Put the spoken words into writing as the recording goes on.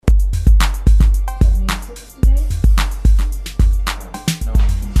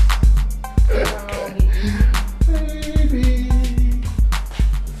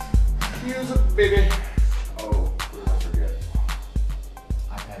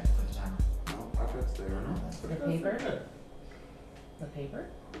it's there. No, The paper? The paper?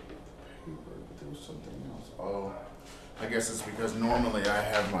 But there was something else. Oh, I guess it's because normally I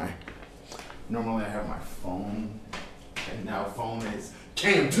have my phone, and now phone is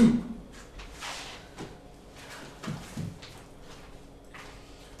Cam 2.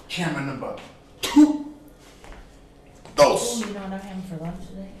 Camera number 2. Oh, Dos. you know what I'm having for lunch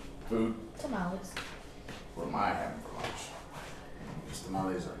today? Food. Tamales. What am I having for lunch? These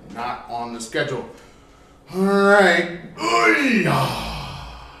tamales are not on the schedule. All right.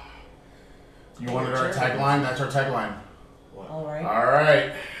 You wanted our tagline? That's our tagline. All right. All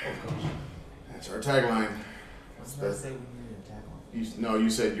right. That's our tagline. What's that say we need a tagline? You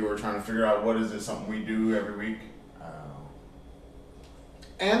said you were trying to figure out what is it, something we do every week. Oh.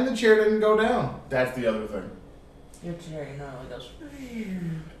 And the chair didn't go down. That's the other thing. Your chair normally goes.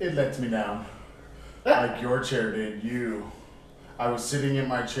 It lets me down. Like your chair did you. I was sitting in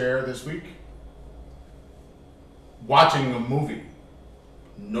my chair this week watching a movie.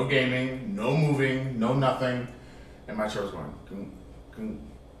 No gaming, no moving, no nothing. And my chair was going goom, goom,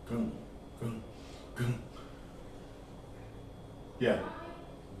 goom, goom, goom. Yeah.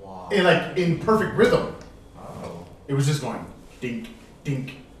 Wow. In perfect rhythm. Oh. It was just going dink,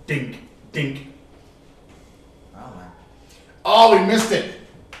 dink, dink, dink. Oh man. Oh, we missed it.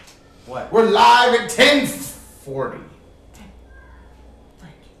 What? We're live at 10:40.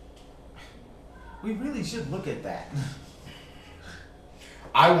 We really should look at that.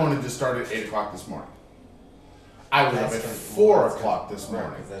 I wanted to start at 8 o'clock this morning. I was up at 4 o'clock this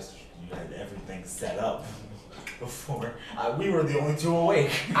morning. Because you had everything set up before. We were the only two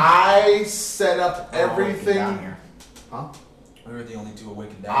awake. I set up Down everything. here. Huh? We were the only two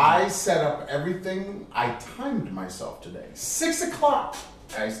awake and down I here. set up everything. I timed myself today. 6 o'clock.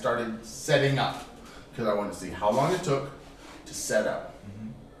 I started setting up because I wanted to see how long it took to set up.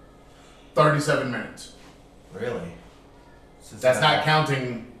 37 minutes. Really? That's not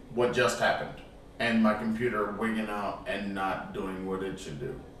counting what just happened and my computer wigging out and not doing what it should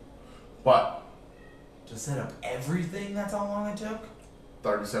do. But To set up everything, that's how long it took?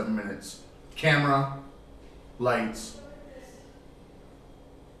 37 minutes. Camera, lights.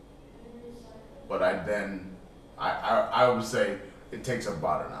 But I would say it takes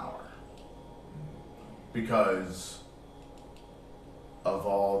about an hour. Because of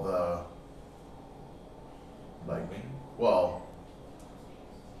all the,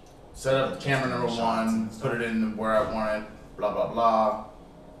 set up camera number one, put it in where I want it, blah, blah, blah.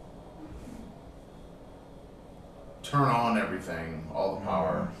 Turn on everything, all the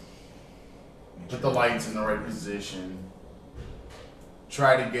power. Put the lights in the right position.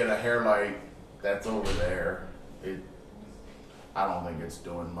 Try to get a hair light that's over there. I don't think it's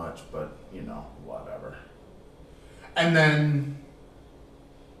doing much, but whatever. And then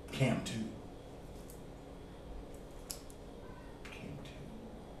Cam 2.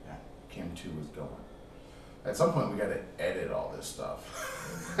 Cam 2 is going. At some point, we got to edit all this stuff.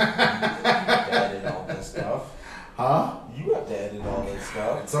 You have to edit all this stuff. Huh? You have to edit all this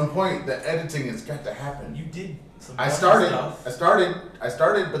stuff. At some point, the editing has got to happen. You did some I stuff.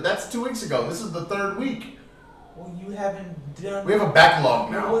 started, but that's 2 weeks ago. This is the third week. Well, you haven't done. We have a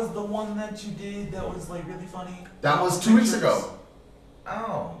backlog now. What was the one that you did that was really funny? That was 2 weeks ago.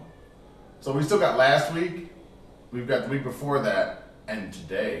 Oh. So we still got last week. We've got the week before that. And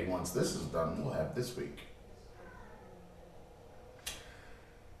today, once this is done, we'll have this week.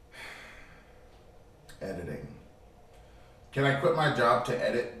 Editing. Can I quit my job to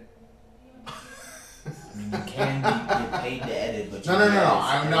edit? You can get paid to edit, but No.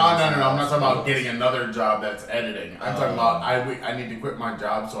 I'm not talking about getting another job that's editing. I'm talking about I need to quit my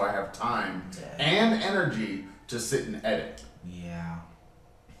job so I have time and energy to sit and edit. Yeah.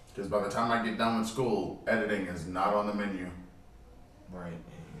 Because by the time I get done with school, editing is not on the menu. Right.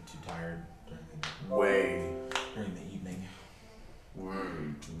 You're too tired during the evening.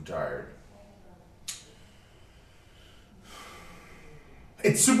 Way too tired.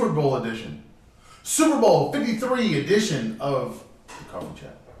 It's Super Bowl edition. Super Bowl 53 edition of the Coffee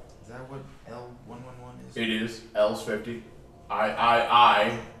Chat. Is that what L111 is? It is. L's 50.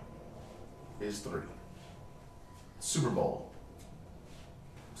 I is 3. Super Bowl.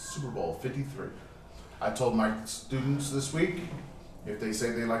 Super Bowl 53. I told my students this week, if they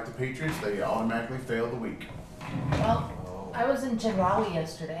say they like the Patriots, they automatically fail the week. Well, I was in Chedraui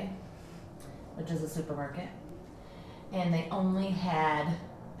yesterday, which is a supermarket, and they only had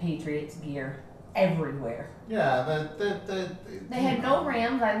Patriots gear everywhere. Yeah, They had no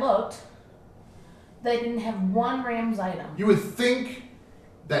Rams. I looked. They didn't have one Rams item. You would think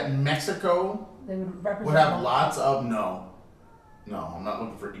that Mexico They would represent. would have lots of no. No, I'm not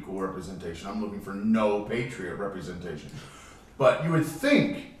looking for equal representation. I'm looking for no Patriot representation. But you would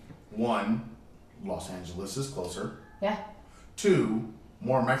think, one, Los Angeles is closer. Yeah. Two,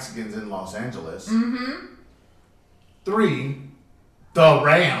 more Mexicans in Los Angeles. Mm-hmm. Three, the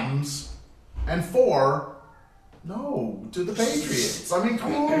Rams. And four, no, to the Patriots. I mean,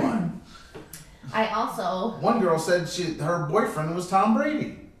 come on. I also... One girl said her boyfriend was Tom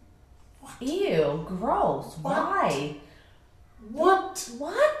Brady. Ew, gross. What? Why? What?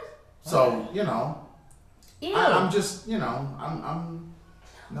 What? So, you know, Ew. I'm just, you know, I'm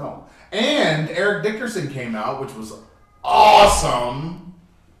no. And Eric Dickerson came out, which was awesome.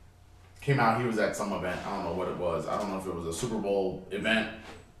 Came out, he was at some event. I don't know what it was. I don't know if it was a Super Bowl event.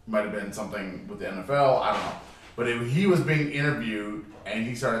 Might have been something with the NFL. I don't know. But he was being interviewed, and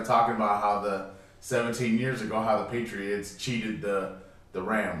he started talking about how the 17 years ago, how the Patriots cheated the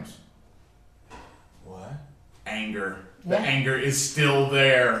Rams. What? Anger. Yeah. The anger is still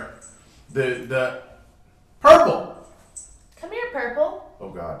there. The purple. Come here, Purple. Oh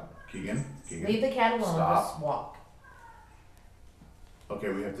God, Keegan. Leave the cat alone. Stop. Just walk. Okay,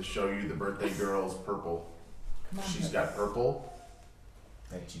 we have to show you the birthday girl's purple. Come on. She's got purple.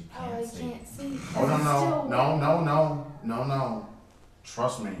 That you Oh, can't I see. can't see. Oh no It's no still no.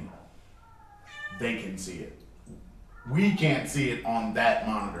 Trust me. They can see it. We can't see it on that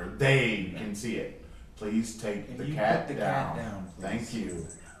monitor. They can see it. Please take Can the you cat put the down. cat down, please? Thank you.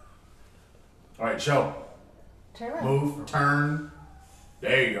 All right, show. Turn around. Move. Turn.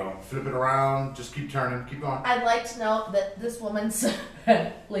 There you go. Flip it around. Just keep turning. Keep going. I'd like to note that this woman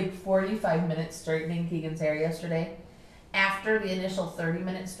spent like 45 minutes straightening Keegan's hair yesterday after the initial 30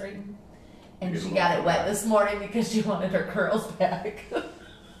 minutes straighten. And Get a she little got it wet back. this morning because she wanted her curls back.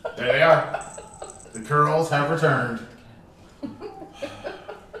 There they are. The curls have returned.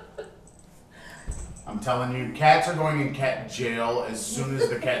 I'm telling you, cats are going in cat jail as soon as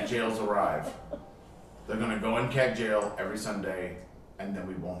the cat jails arrive. They're going to go in cat jail every Sunday, and then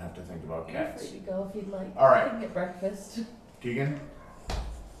we won't have to think about You're cats. free to go if you'd like. All right. You can get breakfast. Keegan,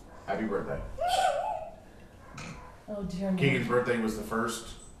 happy birthday. Oh dear. Keegan's birthday was the first.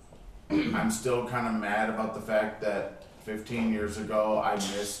 I'm still kind of mad about the fact that 15 years ago I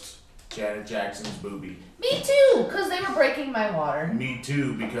missed Janet Jackson's boobie. Me too, because they were breaking my water. Me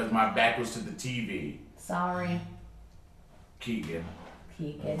too, because my back was to the TV. Sorry, Keegan.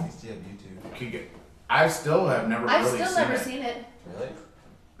 Keegan. I still have YouTube. Keegan. I still have never I've really still seen never it. seen it.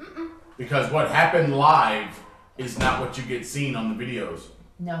 Really? Because what happened live is not what you get seen on the videos.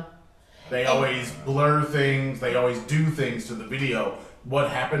 No. They always blur things, they always do things to the video. What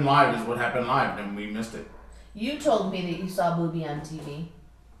happened live is what happened live, and we missed it. You told me that you saw Booby on TV.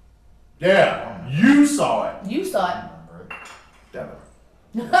 Yeah, you saw it. You saw I it. remember it.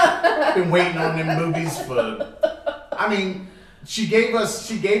 Devin. Been waiting on them boobies for. I mean, she gave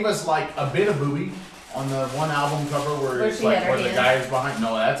us like a bit of booby on the one album cover where Where it's she like had her where the hands. guy is behind.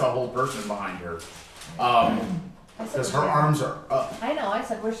 No, that's a whole person behind her. I said Because where her she- arms are up, I know. I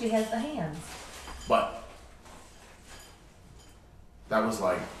said where she has the hands. but that was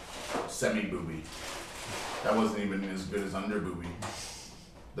like semi booby. That wasn't even as good as under booby.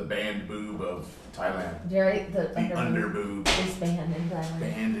 The banned boob of Thailand. Jerry, the The under boob is banned in Thailand.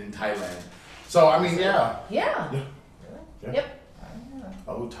 banned in Thailand. So I mean, yeah. Yeah. Really? Yep. I don't know.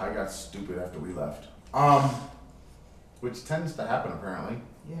 Oh, Ty got stupid after we left. Which tends to happen apparently.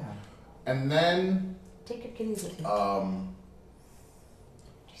 Yeah. Oh. And then, Take your kitties with you. um,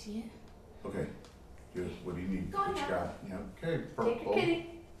 Do you see it? okay. Good. What do you need? Go What you ahead. got? Yeah. Okay. Take your Purple. kitty.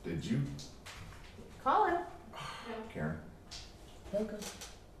 Did you, Call him. Karen? Focus.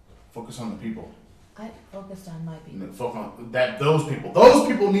 Focus on the people. I focused on my people. Focus on that. Those people. Those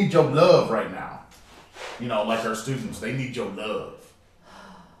people need your love right now. You know, like our students. They need your love.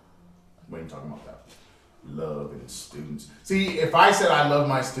 We ain't talking about that. Love and students. See, if I said I love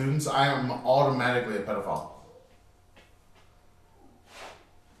my students, I am automatically a pedophile.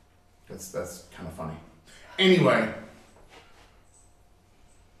 That's kind of funny. Anyway.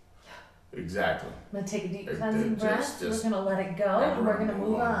 Exactly. I'm gonna take a deep Just- cleansing breath. just- we're gonna let it go, and we're gonna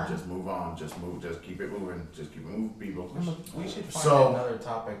move on. Just move on. Just move. Just keep it moving. Just keep it moving, people. We should find So- another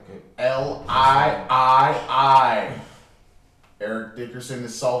topic. L-I-I-I. Eric Dickerson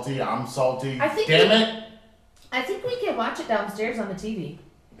is salty. I'm salty. I think Damn we- it. I think we can watch it downstairs on the TV.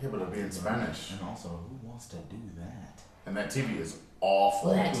 Yeah, but it'll be in Spanish. And also, who wants to do that? And that TV is awful.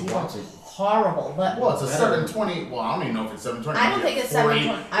 Well, that Who TV wants was it? horrible, but Well, it's a Better. 720. Well, I don't even know if it's 720. I don't Maybe think it's 480.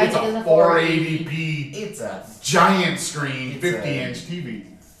 720. I It's think a it's a 480p It's a giant screen, It's 50 a- inch TV.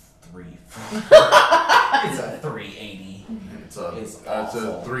 3. It's a 380. It's a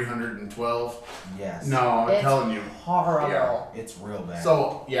awful. 312. Yes. No, I'm It's telling you. horrible. Yeah. It's real bad.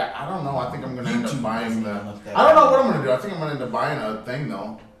 So yeah, I don't know. I think I'm gonna end up YouTube buying doesn't the. even look that I don't know bad. what I'm gonna do. I think I'm gonna end up buying a thing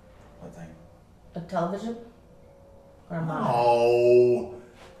though. What thing? A television? Or a monitor? Oh,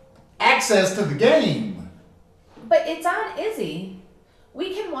 access to the game. But it's on Izzy.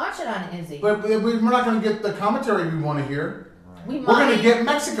 We can watch it on Izzy. But we're not gonna get the commentary we want to hear. we We're might. gonna get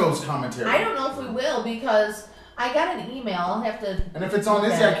Mexico's commentary. I don't know if we will because I got an email. I'll have to. And if it's on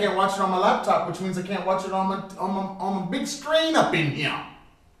Izzy, Okay. I can't watch it on my laptop, which means I can't watch it on my big screen up in here.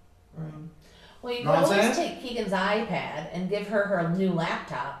 Well, you Know can what I'm always saying? take Keegan's iPad and give her her new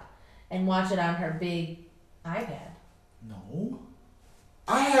laptop and watch it on her big iPad. No.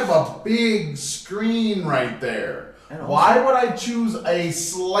 I have a big screen right there. And also- Why would I choose a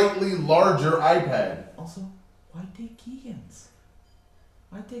slightly larger iPad? Also, why take Keegan's?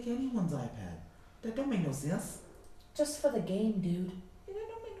 Why take anyone's iPad? That don't make no sense. Just for the game, dude. That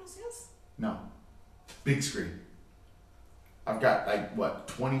don't make no sense. No. Big screen. I've got like what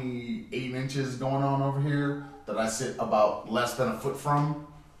 28 inches going on over here that I sit about less than a foot from.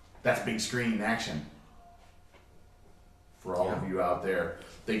 That's big screen action. For all of you out there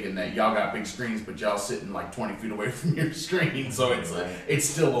thinking that y'all got big screens, but y'all sitting like 20 feet away from your screen, so it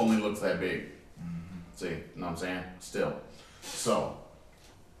still only looks that big. See, you know what I'm saying? Still. So,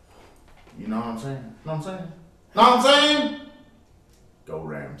 you know what I'm saying? Know what I'm saying? Know what I'm saying? Go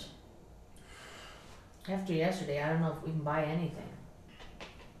Rams. After yesterday, I don't know if we can buy anything.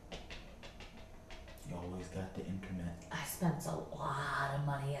 You always got the internet. I spent a lot of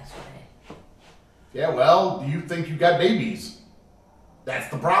money yesterday. Yeah, well, you think you got babies. That's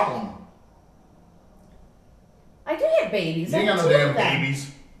the problem. I do have babies. You ain't I got have no two of damn them.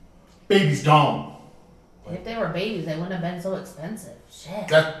 babies. Baby's gone. If they were babies, they wouldn't have been so expensive.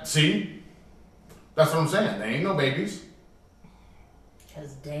 Shit. See? That's what I'm saying. They ain't no babies.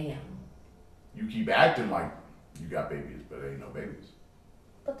 Cause damn. You keep acting like you got babies, but they ain't no babies.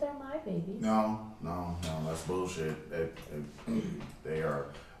 But they're my babies. No, that's bullshit. They are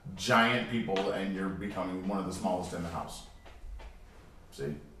giant people, and you're becoming one of the smallest in the house.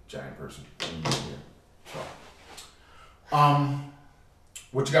 See? Giant person. So,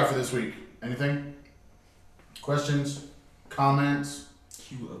 what you got for this week? Anything? Questions? Comments?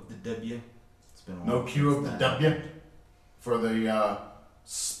 Q of the W. It's been a No while Q of since the that. W for the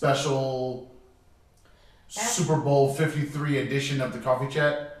special Super Bowl 53 edition of the Coffee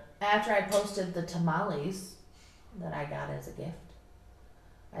Chat. After I posted the tamales that I got as a gift,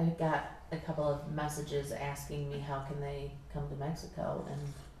 I got a couple of messages asking me how can they come to Mexico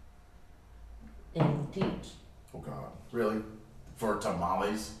and teach. Oh God, really? For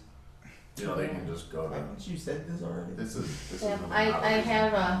tamales? You know they can just go to. Haven't you said this already? This is. Yeah, an I analogy.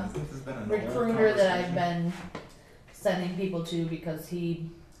 have a This has been an old recruiter that I've conversation. been sending people to because he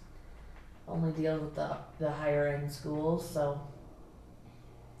only deals with the higher end schools, so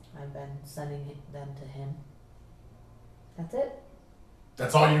I've been sending them to him. That's it.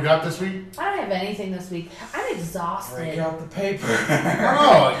 That's all you got this week? I don't have anything this week. I'm Break exhausted. out the paper.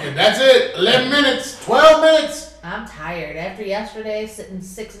 Oh, yeah, that's it. 11 minutes. 12 minutes. I'm tired. After yesterday, sitting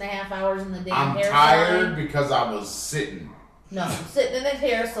 6.5 hours in the damn I'm hair tired salon. because I was sitting. No, sitting in the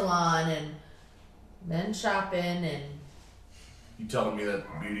hair salon and then shopping and You telling me that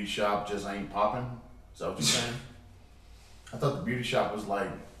the beauty shop just ain't popping? Is that what you're saying? I thought the beauty shop was like.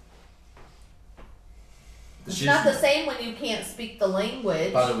 it's not the same when you can't speak the language.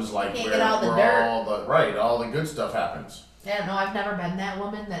 I thought it was like Can't where, get all the where dirt. all the good stuff happens. I don't know. I've never been that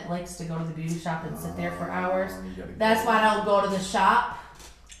woman that likes to go to the beauty shop and sit there for hours. You gotta That's go. why I don't go to the shop.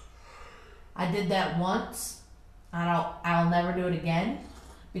 I did that once. I'll never do it again.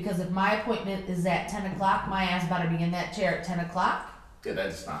 Because if my appointment is at 10 o'clock, my ass better be in that chair at 10 o'clock. Yeah,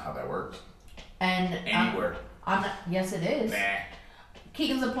 that's not how that works. And Anywhere. I'm not, yes, it is. Nah.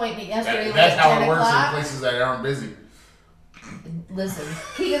 Keegan's appointment yesterday was That's at how 10 it works in o'clock. places that aren't busy. Listen,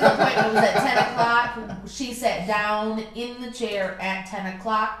 Keegan's appointment was at 10 o'clock. She sat down in the chair at 10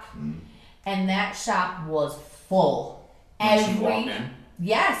 o'clock. And that shop was full. When she walked in.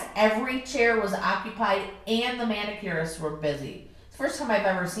 Yes, every chair was occupied and the manicurists were busy. It's the first time I've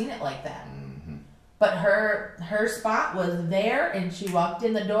ever seen it like that. But her spot was there and she walked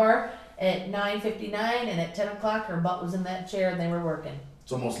in the door at 9:59 and at 10 o'clock her butt was in that chair and they were working.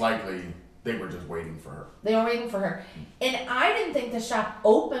 It's almost likely they were just waiting for her. They were waiting for her. And I didn't think the shop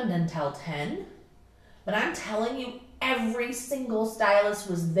opened until 10. But I'm telling you, every single stylist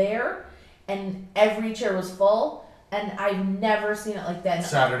was there and every chair was full. And I've never seen it like that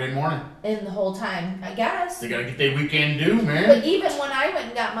Saturday morning. in the whole time. I guess. They gotta get their weekend due, man. But even when I went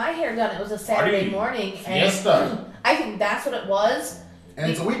and got my hair done, it was a Saturday Party. morning. Fiesta. And I think that's what it was. And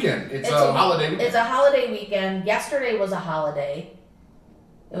it's a weekend. It's a holiday weekend. It's a holiday weekend. Yesterday was a holiday.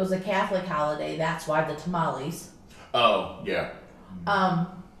 It was a Catholic holiday. That's why the tamales. Oh, yeah. And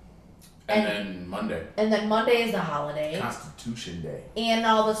then Monday. And then Monday is the holiday. Constitution Day. And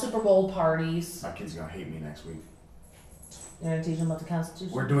all the Super Bowl parties. My kid's gonna hate me next week. You're gonna teach them about the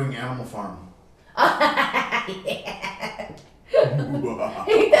Constitution? We're doing Animal Farm. Yeah.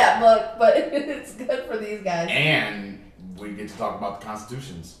 Hate that book, but it's good for these guys. And we get to talk about the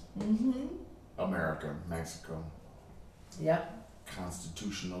constitutions. Mm-hmm. America, Mexico. Yep.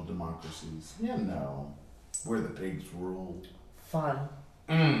 Constitutional democracies. You know, where the pigs rule. Fun.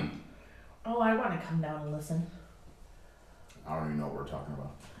 Oh, I want to come down and listen. I don't even know what we're talking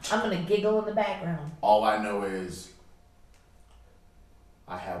about. I'm gonna giggle in the background. All I know is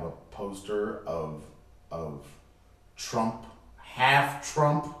I have a poster of Trump, half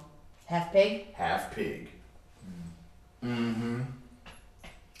Trump, Half pig? half pig. Mm-hmm.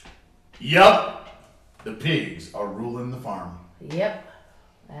 Yup. The pigs are ruling the farm. Yep.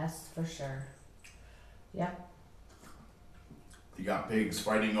 That's for sure. Yep. You got pigs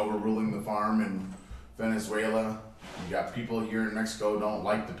fighting over ruling the farm in Venezuela. You got people here in Mexico don't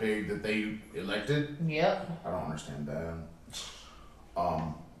like the pig that they elected. Yep. I don't understand that.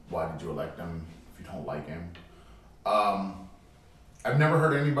 Why did you elect him if you don't like him? I've never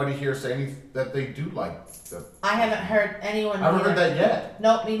heard anybody here say that they do like the. I haven't heard anyone. I haven't heard that yet.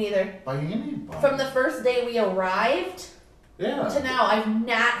 Nope, me neither. By anybody. From the first day we arrived Yeah. to now, I've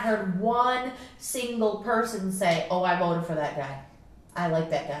not heard one single person say, "Oh, I voted for that guy. I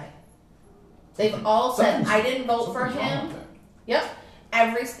like that guy." They've all said, "I didn't vote for Something's wrong him." with that. Yep.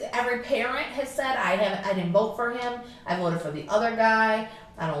 Every parent has said, I didn't vote for him. I voted for the other guy.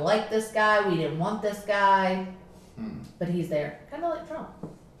 I don't like this guy. We didn't want this guy." But he's there. Kind of like Trump.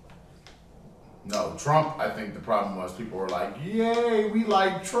 No, Trump, I think the problem was people were like, yay, we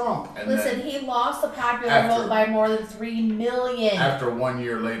like Trump. And Listen, then he lost the popular after- vote by more than 3 million. after 1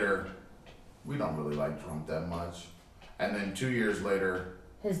 year later, we don't really like Trump that much. And then 2 years later,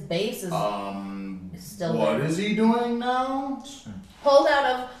 His base is still what there. is he doing now?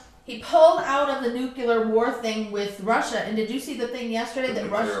 He pulled out of the nuclear war thing with Russia. And did you see the thing yesterday The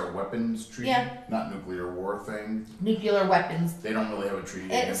that Russia nuclear weapons treaty? Yeah. Not nuclear war thing. nuclear weapons? They don't really have a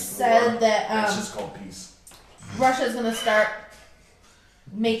treaty It against said war. that It's just called peace. Russia's gonna start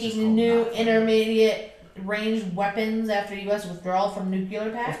Just making called new nothing. intermediate range weapons after U.S. withdrawal from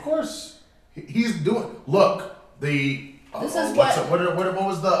nuclear pact. Of course. He's doing. Look, the. This is what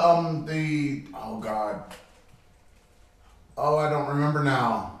was the oh God. Oh, I don't remember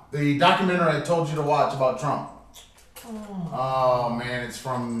now. The documentary I told you to watch about Trump. Oh man, it's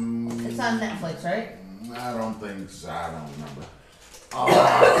from. It's on Netflix, right? I don't think so. I don't remember. Oh,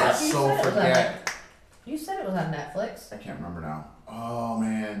 I You so said it was on forget. You said it was on Netflix. I can't remember now. Oh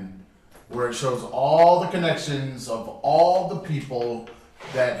man, where it shows all the connections of all the people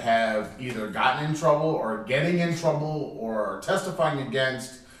that have either gotten in trouble or getting in trouble or testifying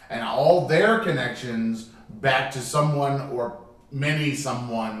against, and all their connections back to someone or many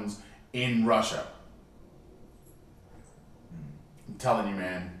someones in Russia. I'm telling you,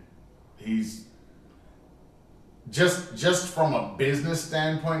 man, he's just from a business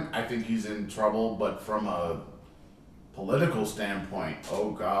standpoint, I think he's in trouble, but from a political standpoint,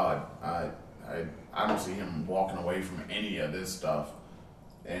 oh God, I don't see him walking away from any of this stuff.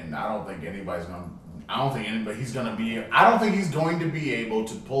 And I don't think he's going to be able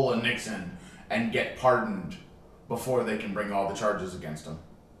to pull a Nixon and get pardoned before they can bring all the charges against him.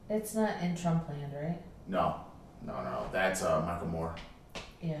 It's not in Trump land, right? No. That's Michael Moore,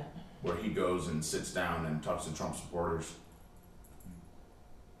 Yeah. where he goes and sits down and talks to Trump supporters.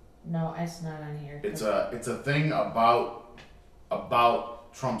 No, it's not on here. It's a thing about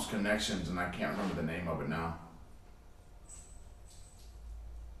Trump's connections, and I can't remember the name of it now.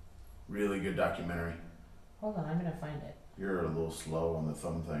 Really good documentary. Hold on, I'm gonna find it. You're a little slow on the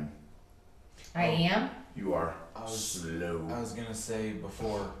thumb thing. I am. You are I was slow. gonna say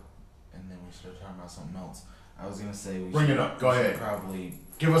before, and then we started talking about something else. I was gonna say we Bring should, it up. Go we should ahead. Probably.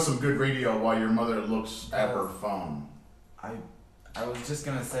 Give us some good radio while your mother looks at her phone. I was just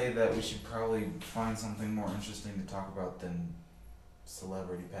gonna say that we should probably find something more interesting to talk about than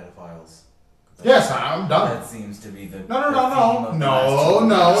celebrity pedophiles. Yes, I'm done. That seems to be the No. the theme of the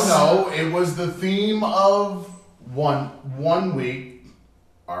last 2 weeks. It was the theme of one week,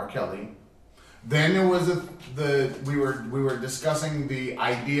 R. Kelly. Then it was we were discussing the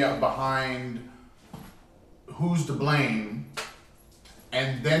idea behind who's to blame,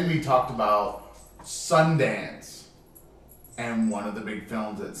 and then we talked about Sundance. And one of the big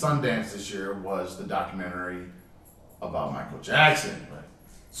films at Sundance this year was the documentary about Michael Jackson. Right.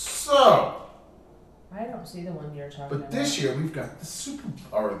 So, I don't see the one you're talking but about. this year we've got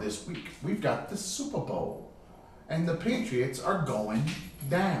this week we've got the Super Bowl, and the Patriots are going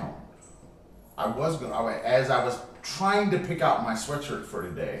down. As I was trying to pick out my sweatshirt for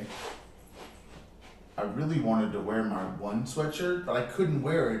today, I really wanted to wear my one sweatshirt, but I couldn't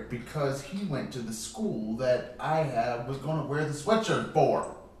wear it because he went to the school that I was going to wear the sweatshirt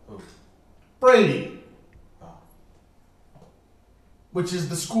for. Who? Brady, Oh. which is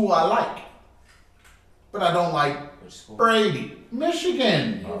the school I like. But I don't like Which school? Brady,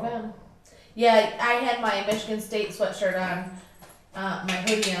 Michigan. U of M. Yeah, I had my Michigan State sweatshirt on, my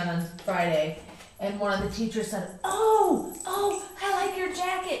hoodie on Friday, and one of the teachers said, "Oh, I like your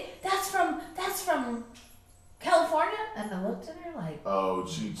jacket. That's from California." And I looked at her like, Oh,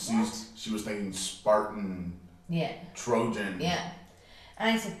 she was thinking Spartan, "Yeah, Trojan. yeah." And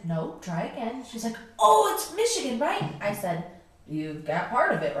I said, "No, try again." She's like, "Oh, it's Michigan, right?" I said, "You got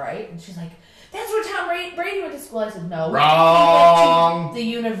part of it right." And she's like, "That's where Tom Brady went to school." I said, "No, Wrong. he went to the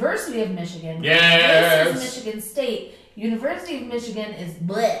University of Michigan. Yes. This is Michigan State. University of Michigan is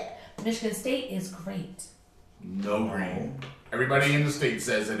bleh. Michigan State is great." No green. Everybody in the state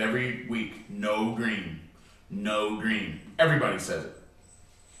says it every week. No green. No green. Everybody says it.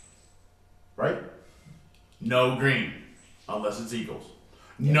 Right? No green. Unless it's Eagles.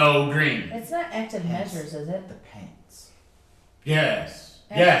 No green. It's not active Pants. measures, is it? The pants. Yes.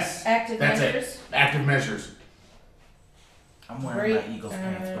 Yes. Active That's measures. it. Active measures. I'm wearing Great, my Eagles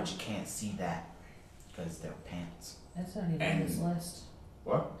pants, but you can't see that because they're pants. That's not even And- this list.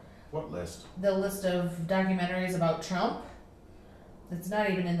 What? What list? The list of documentaries about Trump. It's not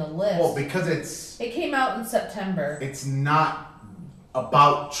even in the list. Well, because It came out in September. it's not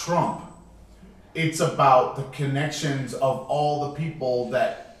about Trump. It's about the connections of all the people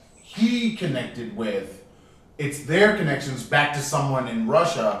that he connected with. It's their connections back to someone in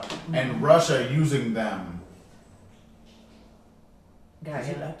Russia and Russia using them. Got Is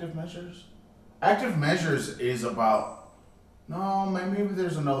it you. active measures? Active measures is about. No, maybe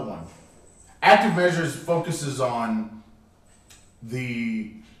there's another one. Active measures focuses on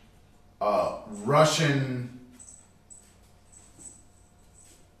the Russian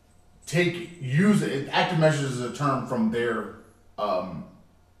active measures is a term from their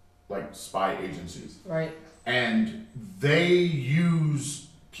like spy agencies, Right. and they use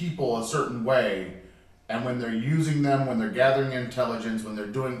people a certain way, and when they're using them, when they're gathering intelligence, when they're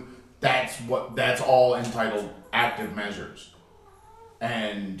doing that's all entitled active measures.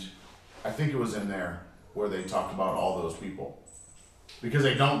 And I think it was in there where they talked about all those people. Because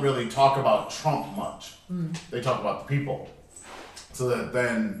they don't really talk about Trump much. They talk about the people. So that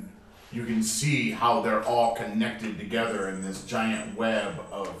then you can see how they're all connected together in this giant web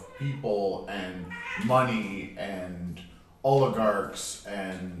of people and money and oligarchs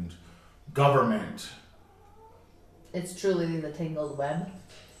and government. It's truly the tangled web.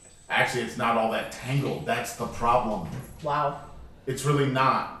 Actually, it's not all that tangled. That's the problem. Wow. It's really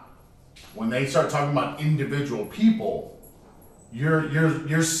not. When they start talking about individual people,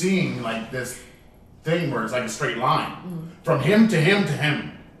 you're seeing like this thing where it's like a straight line from him to him to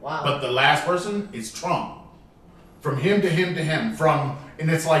him. Wow. But the last person is Trump. From him to him to him. And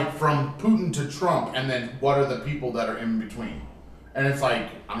it's like from Putin to Trump, and then what are the people that are in between? And it's like,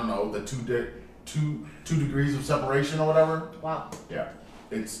 I don't know, the two degrees of separation or whatever. Wow. Yeah,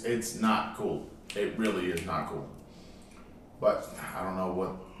 it's not cool. It really is not cool. But I don't know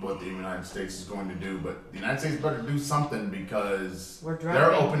what the United States is going to do. But the United States better do something because We're they're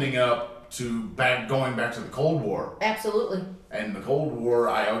driving. opening up to going back to the Cold War. Absolutely. And the Cold War,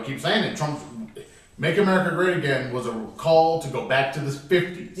 I keep saying it. Trump's "Make America Great Again" was a call to go back to the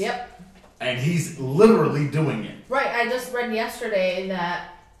 50s. Yep. And he's literally doing it. Right. I just read yesterday that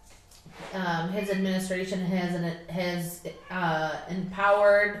his administration has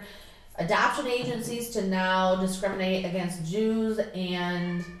empowered adoption agencies to now discriminate against Jews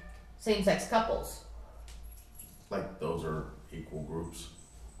and same-sex couples. Like those are equal groups.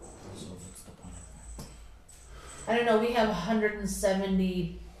 So what's the point of I don't know. We have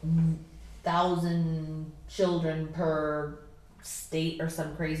 170,000 children per state or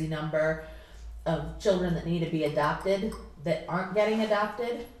some crazy number of children that need to be adopted that aren't getting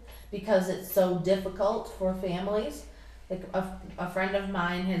adopted because it's so difficult for families. Like a friend of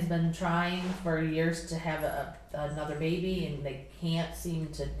mine has been trying for years to have another baby and they can't seem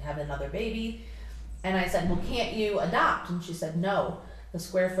to have another baby. And I said, "Well, can't you adopt?" And she said, "No, the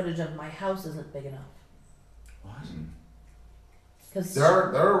square footage of my house isn't big enough." What? Because There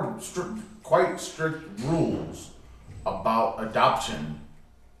are quite strict rules about adoption.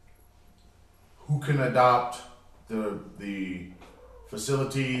 Who can adopt, the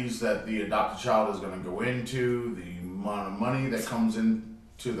facilities that the adopted child is going to go into, the amount of money that comes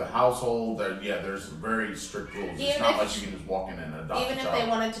into the household. There's very strict rules. It's Even not if- like you can just walk in and adopt even a if child. they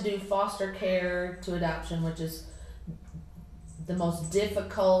wanted to do foster care to adoption, which is the most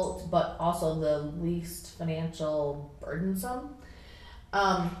difficult but also the least financial burdensome,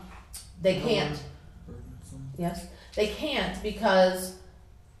 they can't. Yes, they can't because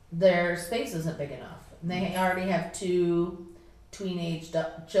their space isn't big enough. And they already have 2 teenage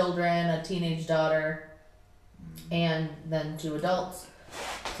children, a teenage daughter, and then 2 adults.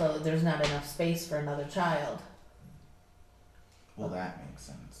 So there's not enough space for another child, Well, that makes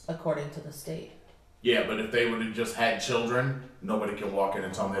sense. according to the state. Yeah, but if they would have just had children, nobody can walk in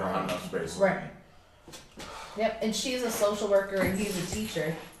and tell them they don't have enough space. Right. Yep, and she's a social worker and he's a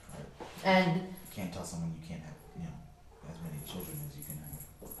teacher. And You can't tell someone you can't have, as many children as you can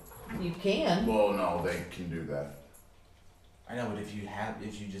have. you can. Well, no, they can do that. I know, but if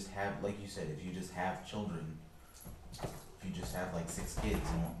you just have, like you said, if you just have children, if you just have like 6 kids,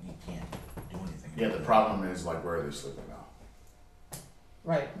 you can't do anything. Yeah, about the it. problem is, like, where are they sleeping now?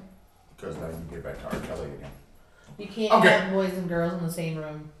 Right. Because now you get back to R. Kelly again. You can't Okay. have boys and girls in the same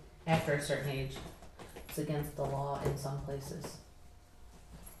room after a certain age. It's against the law in some places.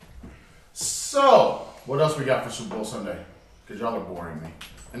 So, what else we got for Super Bowl Sunday? Because y'all are boring me.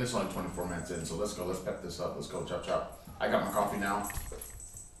 And it's only 24 minutes in, so let's go. Let's pep this up. Let's go. Chop, chop. I got my coffee now.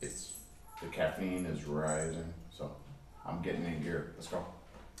 The caffeine is rising, so I'm getting in gear. Let's go.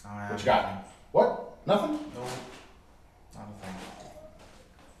 I don't have What you got? anything. What? Nothing? No. Not a thing.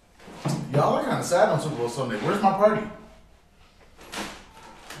 Y'all are kind of sad on Super Bowl Sunday. Where's my party?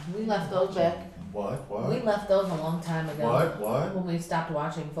 We left those back. What? We left those a long time ago. What? When we stopped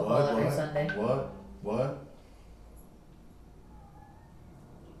watching football every Sunday. What?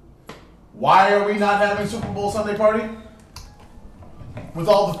 Why are we not having Super Bowl Sunday party? With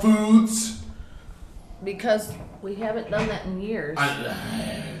all the foods? Because we haven't done that in years. We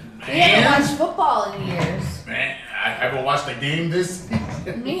haven't Man, watched football in years. man, I haven't watched a game this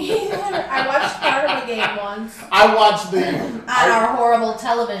season. Me either. I watched part of a game once I watched on our horrible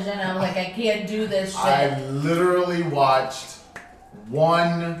television. I was like, I can't do this shit. I literally watched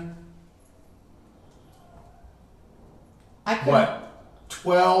one, I couldn't.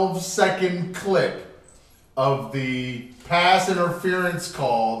 12-second clip of the pass interference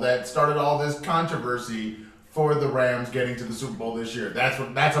call that started all this controversy for the Rams getting to the Super Bowl this year. That's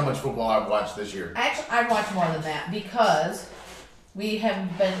how much football I've watched this year. Actually, I've watched more than that because we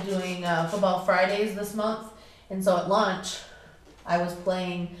have been doing Football Fridays this month. And so at lunch, I was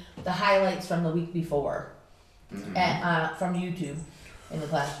playing the highlights from the week before from YouTube in the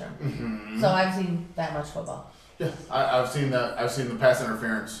classroom. So I've seen that much football. Yeah, I've seen that. I've seen the pass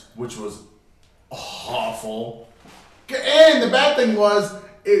interference, which was awful. And the bad thing was,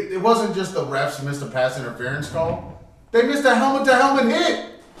 it wasn't just the refs missed a pass interference call. They missed a helmet-to-helmet hit.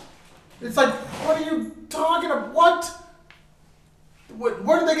 It's like, what are you talking about? What?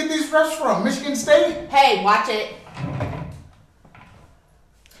 Where did they get these refs from? Michigan State? Hey, watch it.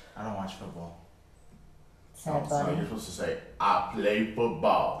 I don't watch football. Sad No, buddy. you're supposed to say, I play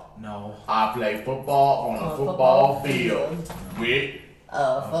football. No. I play football on a football field with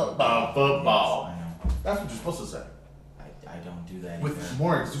Football. football. I know. That's what you're supposed to say. I don't do that With either.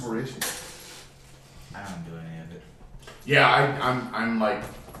 more exuberation. I don't do any of it. Yeah, I'm like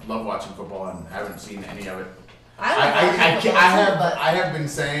love watching football and haven't seen any of it. I like watching football too, but I have been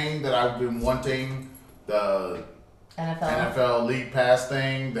saying that I've been wanting the NFL. NFL League Pass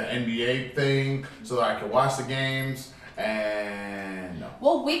thing, the NBA thing, so that I can watch the games. And no,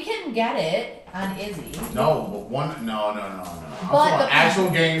 Well, we can get it on Izzy. no, but one, no. I'm But talking about the- actual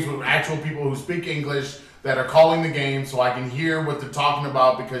games with actual people who speak English that are calling the game, so I can hear what they're talking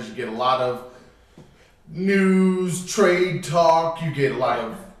about. Because you get a lot of news, trade talk, you get a lot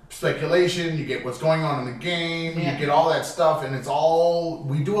of speculation, you get what's going on in the game, Yeah. you get all that stuff, and it's all,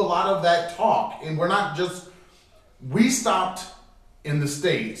 we do a lot of that talk, and we're not just, we stopped in the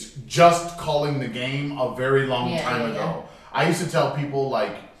States just calling the game a very long time ago. I used to tell people,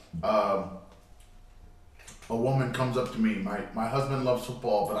 like, a woman comes up to me, my husband loves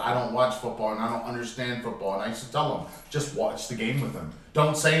football, but I don't watch football and I don't understand football. And I used to tell him, just watch the game with him.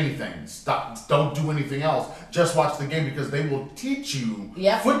 Don't say anything. Stop. Don't do anything else. Just watch the game, because they will teach you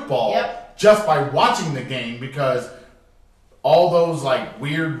Yep. football Yep. just by watching the game, because all those like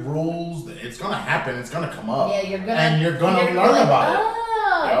weird rules, it's gonna happen. It's gonna come up. Yeah, you're gonna and you're gonna be learn like, about it.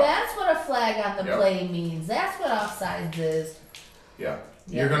 Yep. that's what a flag on the Yep. play means. That's what offsides is. Yeah.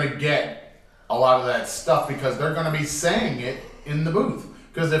 Yeah. You're going to get a lot of that stuff because they're going to be saying it in the booth.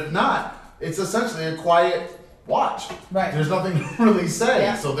 Because if not, it's essentially a quiet watch. Right. There's nothing to really say.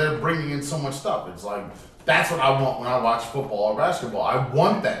 Yeah. So they're bringing in so much stuff. It's like, that's what I want when I watch football or basketball. I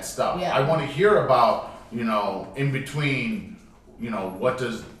want that stuff. Yeah. I want to hear about, in between, what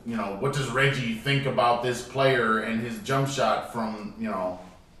does Reggie think about this player and his jump shot from,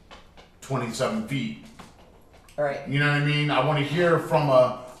 27 feet. Right. You know what I mean? I want to hear from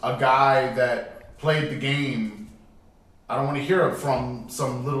a guy that played the game. I don't want to hear it from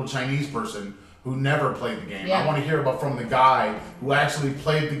some little Chinese person who never played the game. Yeah. I want to hear about from the guy who actually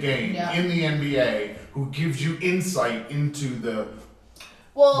played the game Yeah. in the NBA, who gives you insight into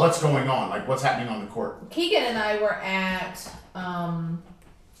Well, what's going on, like what's happening on the court. Keegan and I were at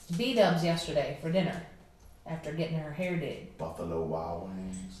B-Dubs yesterday for dinner after getting her hair did. Buffalo Wild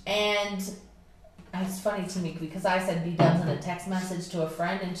Wings. And it's funny to me because I said B-Dubs in a text message to a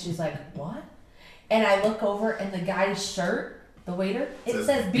friend and she's like, what? And I look over and the guy's shirt, the waiter, it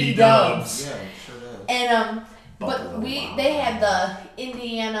says B-Dubs. Yeah, it sure does. And Buffalo but Wild they had the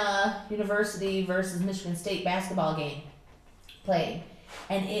Indiana University versus Michigan State basketball game playing,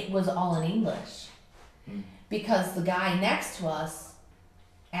 and it was all in English because the guy next to us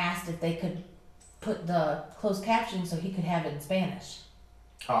asked if they could put the closed caption so he could have it in Spanish,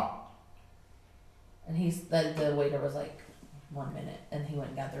 Huh. and the waiter was like, 1 minute, and he went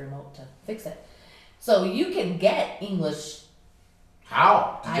and got the remote to fix it. So you can get English.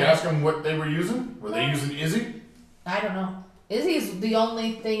 How? Did you I- ask them what they were using? Were they No. using Izzy? I don't know. Izzy's the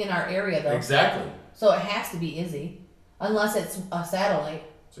only thing in our area though. Exactly. So it has to be Izzy, unless it's a satellite.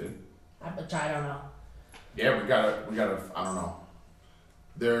 See? Which I don't know. Yeah, we gotta. I don't know.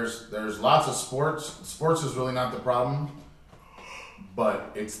 There's lots of sports. Sports is really not the problem,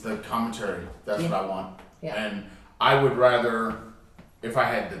 but it's the commentary. That's what I want. Yeah. And I would rather, if I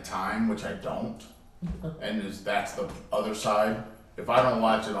had the time, which I don't, and that's the other side. If I don't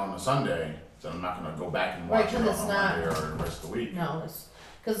watch it on a Sunday, then I'm not gonna go back and Right, watch 'cause it it's on a not- Monday or the rest of the week. No, it's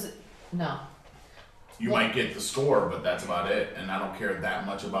because no. You might get the score, but that's about it. And I don't care that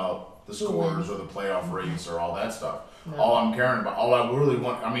much about the Who scores wins. or the playoff race or all that stuff. No. All I'm caring about, all I really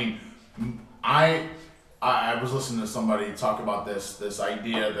want, I mean, I was listening to somebody talk about this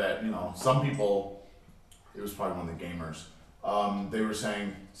idea that, some people, it was probably one of the gamers, they were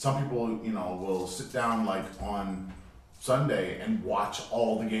saying some people, will sit down like on Sunday and watch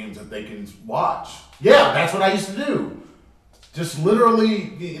all the games that they can watch. Yeah, that's what I used to do. Just literally,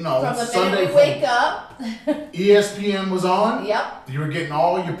 From the Sunday minute we wake up. ESPN was on. Yep. You were getting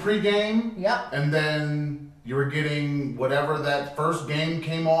all your pregame, Yep. and then you were getting whatever that first game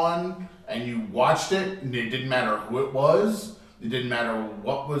came on, and you watched it. And it didn't matter who it was. It didn't matter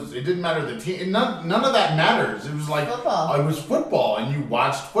what was. It didn't matter the team. None of that matters. It was like Football. It was football, and you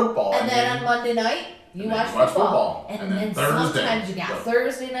watched football. And then on Monday night, you and then watch you watch football. football. And And then then Thursday. sometimes you got So-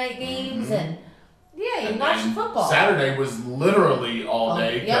 Thursday night games Mhm. and yeah, you and watch then football. Saturday was literally all Oh,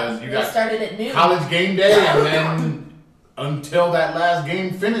 day because yep. you It got started at noon. college game day, and then until that last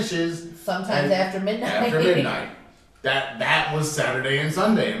game finishes. Sometimes and after midnight. After midnight. That was Saturday and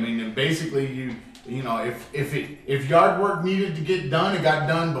Sunday. I mean, basically, if yard work needed to get done, it got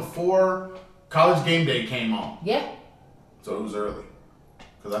done before college game day came on. Yeah. So it was early.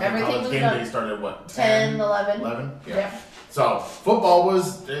 Because I think Everything college was game done. day started at what? 10, 11. 11? Yeah. Yep. So football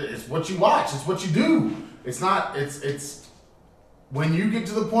it's what you watch. It's what you do. It's not, it's when you get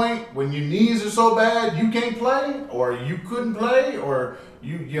to the point when your knees are so bad you can't play, or you couldn't play, or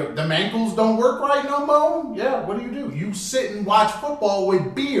the ankles don't work right no more. Yeah, what do? You sit and watch football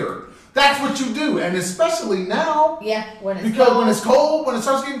with beer. That's what you do, and especially now. Yeah, when it's Because cold. when it's cold, when it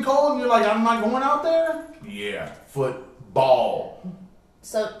starts getting cold, and you're like, I'm not going out there. Yeah, football.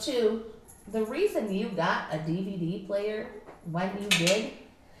 So, two, the reason you got a DVD player when you did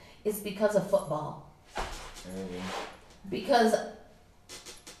is because of football. Because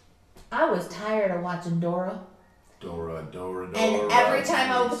I was tired of watching Dora. Dora. And every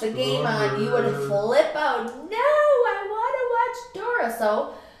time I put the game on, you would flip out, no, I want to watch Dora.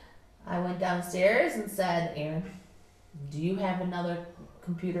 So I went downstairs and said, Aaron, do you have another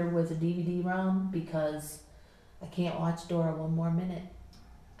computer with a DVD ROM? Because I can't watch Dora one more minute.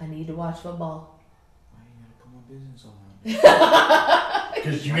 I need to watch football. Why you gotta put my business on?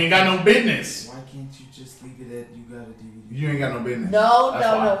 Because you ain't got no business. Why can't you just leave it at you got a DVD? You ain't got no business. No, That's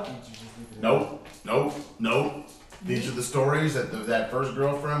no, why. no. Why can't you just leave it at Nope. These are the stories that that first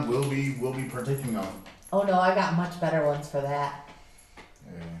girlfriend will be partaking of. Oh no, I got much better ones for that.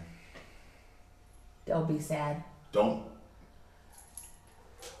 Yeah. Don't be sad. Don't.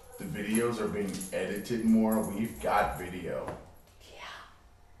 the videos are being edited more. We've got video.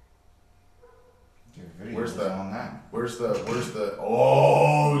 Your video Where's is the- on that? Where's the?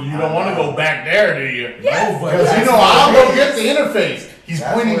 Oh, you don't want to go back there, do you? Yes. No, but Because that's I'll where go it get is. the interface. He's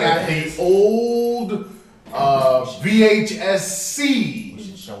That's pointing where at it the old VHS-C We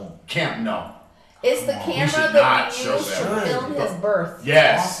should show them. camp. No. It's the We camera should that not we show used to that. film his birth.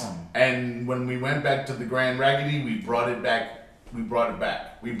 Yes. Awesome. And when we went back to the Grand Raggedy, we brought it back. We brought it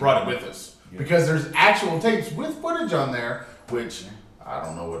back. We brought it with us Yeah. because there's actual tapes with footage on there, which I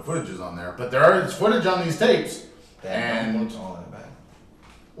don't know what footage is on there, but there is footage on these tapes. That And- don't look all that bad.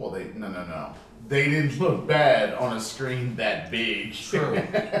 Well, no. They didn't look bad on a screen that big. True.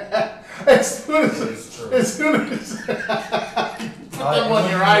 as soon as, It is true. as soon as you put them on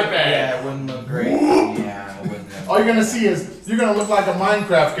your iPad, Yeah, it wouldn't look great. Yeah, it wouldn't. all you're gonna see is you're gonna look like a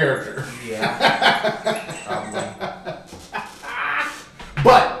Minecraft character. Yeah. Probably.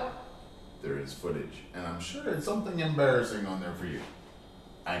 But there is footage, and I'm sure there's something embarrassing on there for you.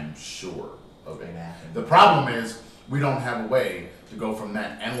 I'm sure of it. It happened. The problem is we don't have a way to go from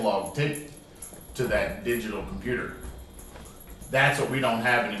that analog tape to that digital computer. That's what we don't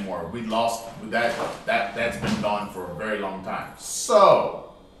have anymore. We lost that. That's been gone for a very long time.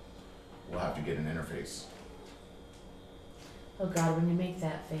 So we'll have to get an interface. Oh God, when you make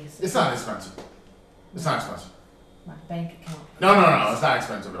that face, It's not expensive. It's not expensive. my bank account. No. It's not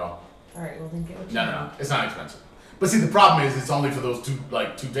expensive at all. All right, well then get what you No. It's not expensive. But see, the problem is it's only for those two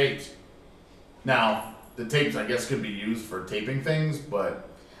tapes. Now, the tapes I guess could be used for taping things, but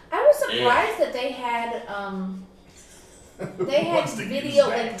I was surprised that they had who wants to use video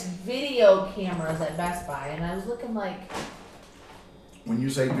that? video cameras at Best Buy, and I was looking like When you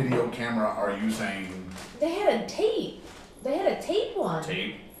say video camera, are you saying they had a tape. They had a tape one.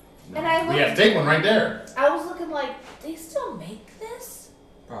 tape? No. And I we looked- have tape one right there. I was looking like they still make this.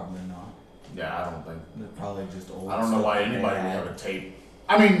 Probably not. Yeah, I don't think. They're probably just old. I don't know stuff why that they anybody would had. have a tape.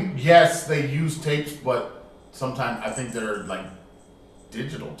 I mean, yes, they use tapes, but sometimes I think they're like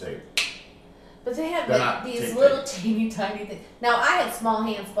digital tape. But they have They're like not these tape little teeny tiny things. Now I had small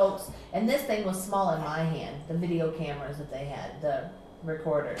hands, folks, and this thing was small in my hand. The video cameras that they had, the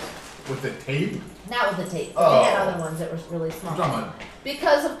recorders, With the tape? not with the tape. But They had Oh. other ones that were really I'm small. talking about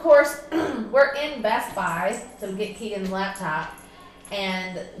Because of course we're in Best Buy to get Keegan's laptop,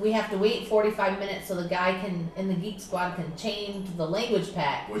 and we have to wait 45 minutes so the guy in the Geek Squad can change the language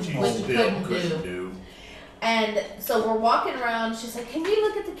pack, which he which still couldn't do. And so we're walking around. She's like, "Can you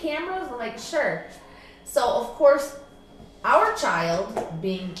look at the cameras?" I'm like, "Sure." So of course, our child,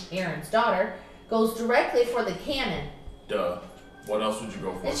 being Aaron's daughter, goes directly for the Canon, Duh. What else would you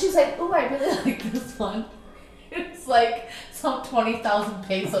go for? and she's like, "Oh, I really like this one." It's like some 20,000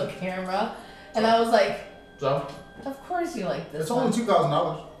 peso camera, and I was like, So, "Of course you like this it's one." only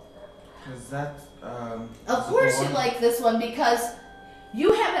 $2,000. Is that Of is it course the you one- like this one because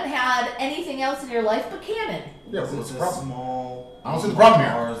you haven't had anything else in your life but Canon. Yeah, Is but it what's the the problem? small? I don't see the problem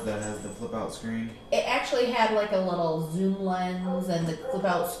here. Ours that has the flip out screen. It actually had like a little zoom lens and the flip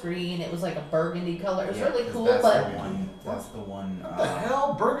out screen. It was like a burgundy color. It was Yeah, really 'cause cool, that's but the one. That's the one. What the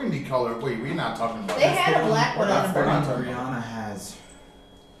hell? Burgundy color? Wait, we're not talking about They this. had a black one That's and a the one. burgundy. Brianna has.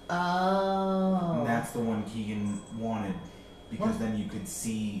 Oh. And that's the one Keegan wanted because then you could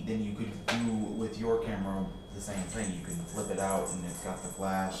see, then you could do with your camera the same thing. You can flip it out and it's got the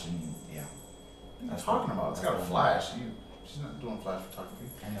flash and yeah. What are you talking about? It's got a flash. She's not doing flash photography.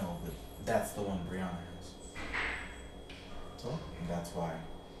 I know, but that's the one Brianna has. So? And that's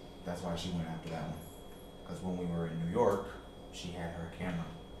why she went after that one. Because when we were in New York, she had her camera.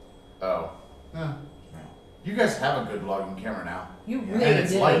 Oh. Yeah. No. You guys have a good vlogging camera now. You Yeah. really And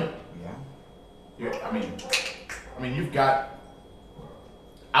it's do. light. Yeah. I mean, you've got,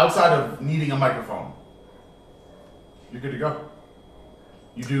 outside of needing a microphone, you're good to go.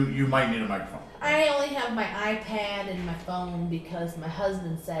 You might need a microphone. I only have my iPad and my phone because my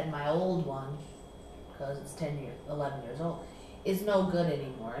husband said my old one, because it's 11 years old, is no good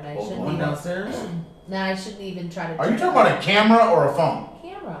anymore, and I Old shouldn't one even. downstairs? Nah, I shouldn't even try to. Are you turn talking it about a camera or a phone? on.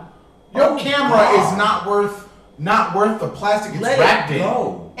 Camera? Your Oh, camera God. is not worth the plastic it's Let wrapped it in.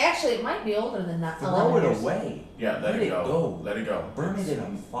 go. Actually, it might be older than that. Throw 11 it years. away. Yeah, let it go. Let it go. Burn it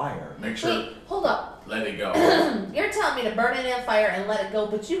on fire. Make sure. Wait, hold up. Let it go. You're telling me to burn it in fire and let it go,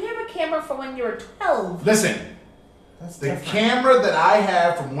 but you have a camera from when you were 12. Listen, That's the different. camera that I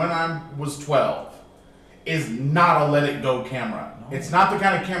have from when I was 12 is not a let it go camera. No. It's not the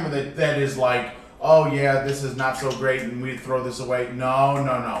kind of camera that is like, oh yeah, this is not so great and we throw this away.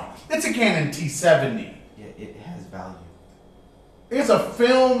 No. It's a Canon T70. Yeah, it has value. It's a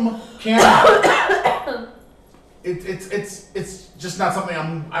film camera. it's just not something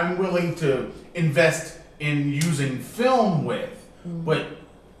I'm willing to invest in using film with. But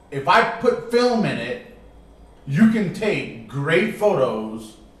if I put film in it, you can take great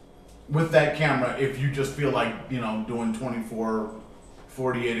photos with that camera if you just feel like, you know, doing 24,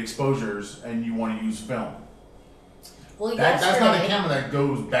 48 exposures and you want to use film. Well, That's not a camera that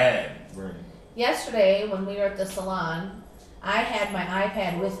goes bad. Right. yesterday when we were at the salon, I had my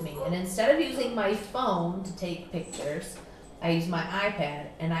iPad with me, and instead of using my phone to take pictures, I used my iPad,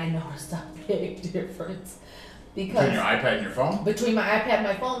 and I noticed a big difference Between because your iPad and your phone? between my iPad and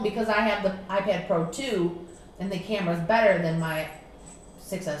my phone, because I have the iPad Pro 2, and the camera's better than my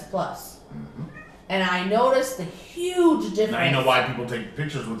 6S Plus. And I noticed the huge difference. Now you know why people take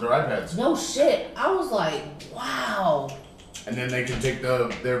pictures with their iPads. No shit. I was like, wow. And then they can take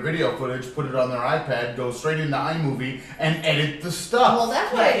their video footage, put it on their iPad, go straight into iMovie, and edit the stuff. Well,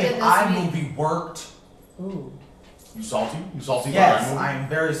 that's what I did If this week. iMovie worked, Ooh. You salty? You salty yes, about iMovie? I am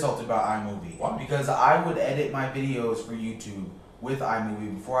very salty about iMovie. Why? Because I would edit my videos for YouTube with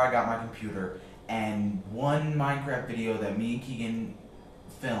iMovie before I got my computer, and one Minecraft video that me and Keegan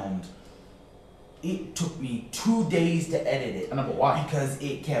filmed, it took me 2 days to edit it. I know, but why? Because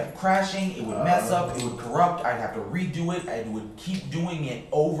it kept crashing, it would mess up, it would corrupt, I'd have to redo it, I would keep doing it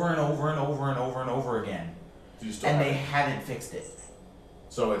over and over and over and over and over again. Do you still And have they it? hadn't fixed it.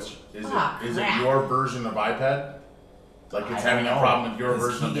 So is Ah, it crap. your version of iPad? Like it's I having don't a know, problem with your 'cause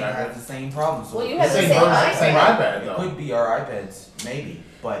version of the Keegan has iPad? the same problem. So Well, you it have could the be- same version, same iPad. iPad It though. could be our iPads, maybe,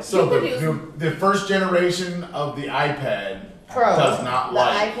 but So You could the first generation of the iPad Pro. does not The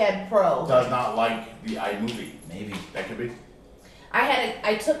like iPad Pro. does not like the iMovie. maybe. That could be.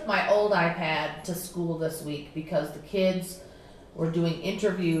 I took my old iPad to school this week because the kids were doing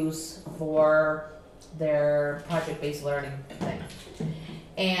interviews for their project-based learning thing.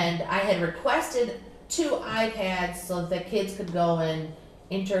 And I had requested 2 iPads so that kids could go and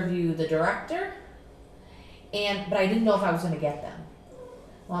interview the director. But I didn't know if I was going to get them.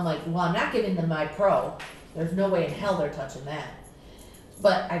 Well, I'm like, well, I'm not giving them my Pro. There's no way in hell they're touching that.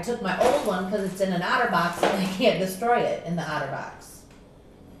 But I took my old one because it's in an OtterBox and I can't destroy it in the OtterBox.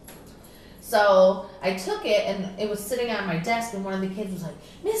 So I took it and it was sitting on my desk and one of the kids was like,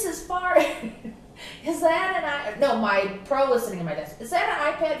 Mrs. Farr, is that an No, my Pro was sitting on my desk. Is that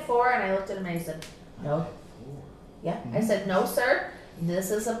an iPad 4? And I looked at him and he said, no. Yeah. I said, no, sir. This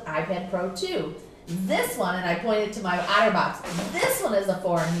is an iPad Pro 2. This one, and I pointed to my OtterBox, this one is a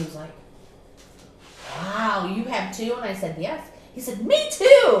 4. And he was like, wow, you have 2? And I said, yes. He said, me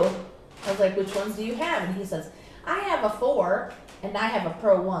too. I was like, which ones do you have? And he says, I have a 4 and I have a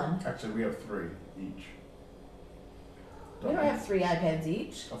Pro 1. Actually, we have 3 each. We don't have 3 iPads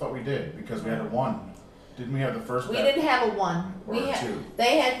each. I thought we did because we had a 1. Didn't we have the first? We batch? didn't have a 1. Or We a had 2.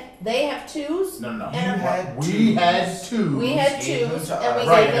 they have 2s. No. And You had We twos. had 2. We had gave them 2s to and we us.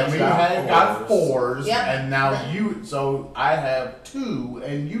 Right, gave and them we to had got 4s, Yep. and now Then- you. So I have 2,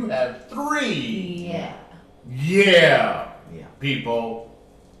 and you have 3. Yeah. Yeah, Yeah. people.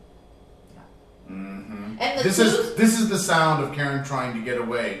 Mm-hmm. And the This 2s, is the sound of Karen trying to get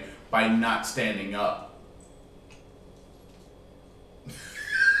away by not standing up.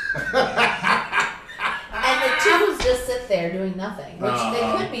 and the 2s just sit there doing nothing, which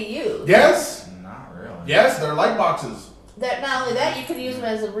they could be used. Yes, Not really. yes, they're light boxes. That not only that, you could use them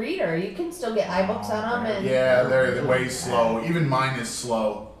as a reader. You can still get iBooks on them and Yeah, they're way slow. Even mine is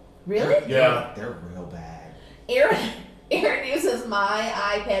slow. really. Yeah. They're real bad. Aaron uses my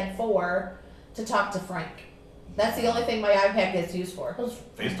iPad 4 to talk to Frank. That's the only thing my iPad gets used for.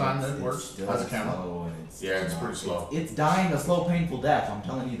 FaceTime that It's works. still Has a camera. slow and it's Yeah, it's pretty slow. It's dying a slow, painful death. I'm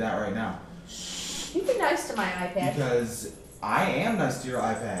telling you that right now. You be nice to my iPad. Because I am nice to your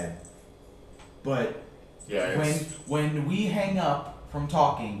iPad, but Yeah, it's when we hang up from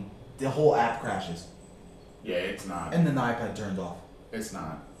talking, the whole app crashes, yeah, it's not. and then the iPad turns off. It's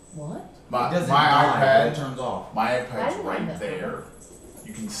not. What? It My doesn't die, but it iPad. turns off. My I iPad's didn't right know that. there.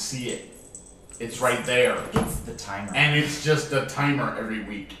 You can see it. It's right there, It's the timer. and it's just a timer every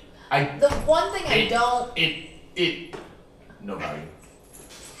week. The one thing I don't, It. No value.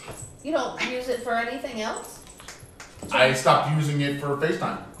 you don't use it for anything else? I stopped using it for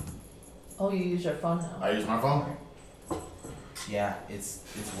FaceTime. Oh, you use your phone now. I use my phone. Yeah, it's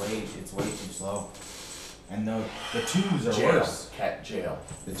way too slow. And the twos are Jail. worse. Cat jail.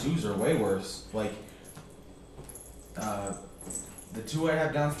 The twos are way worse. Like the 2 I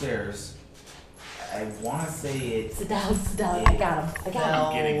have downstairs, I want to say it Sit down, I got him. I got him.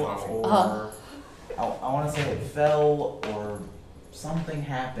 fell Getting coffee. or Uh-huh. I want to say it fell or something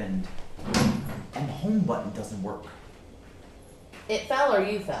happened, and the home button doesn't work. It fell or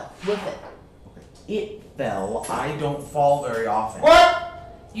you fell with it? Okay. it fell. I don't fall very often.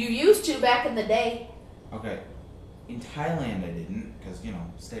 What? You used to back in the day. Okay. In Thailand, I didn't, because, you know,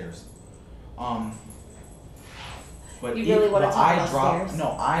 stairs. But You really wanna but talk I about dropped. stairs?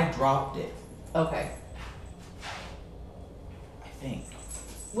 No, I dropped it. Okay. I think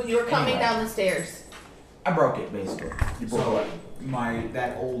When you were coming Anyway. down the stairs. I broke it basically. You broke So what?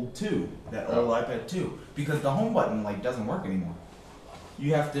 that old 2, that Oh. old iPad 2, because the home button like doesn't work anymore.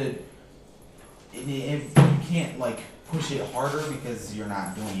 You have to. You can't like push it harder because you're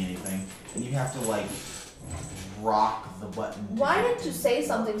not doing anything, and you have to like rock the button. to Why get didn't you say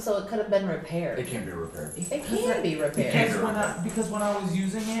something so it could have been repaired? It can't be repaired. It can be repaired. Because when I was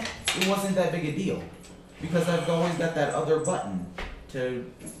using it, it wasn't that big a deal. Because I've always got that other button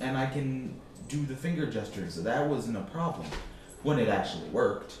and I can do the finger gestures. So that wasn't a problem when it actually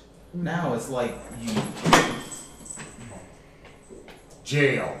worked. Now it's like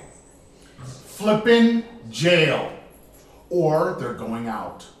Jail. Flippin' jail. Or they're going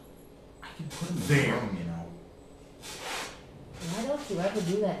out. I can put him There. in the room, you know. Why don't you ever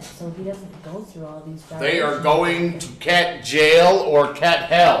do that so he doesn't go through all these They are violations? going to cat jail or cat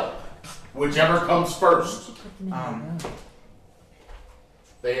hell. Whichever comes first. You put them in your room.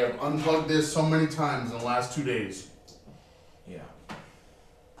 They have unplugged this so many times in the last 2 days. Yeah.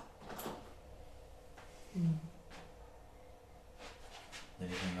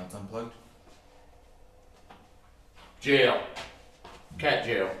 Anything else unplugged? Jail. Cat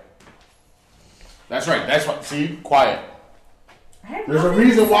jail. That's right. That's what. See? Quiet. I have There's a nothing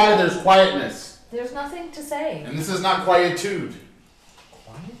reason to why say. there's quietness. There's nothing to say. And this is not quietude.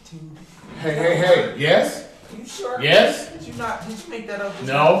 Quietude. Hey, hey, hey. Yes? Are you sure? Yes? Did you make that up?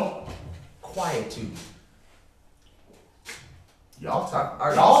 No? Quietude. Y'all talk.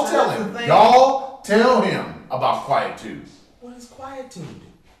 Are you Y'all sure tell that's him. the thing? Y'all tell him about quietude. What is quietude?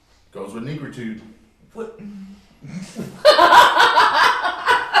 Goes with negritude. What?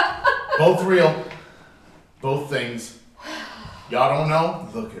 Both real. Both things. Y'all don't know?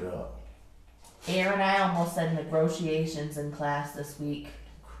 Look it up. Aaron and I almost said negotiations in class this week.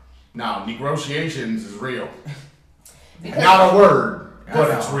 Now, negotiations is real. Because Not a word, but I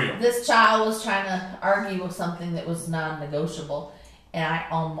know. it's real. this child was trying to argue with something that was non-negotiable, and I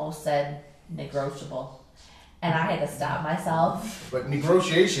almost said negotiable, and I had to stop myself. But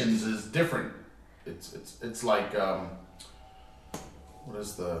negotiations is different. It's like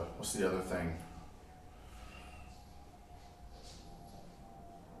what's the other thing?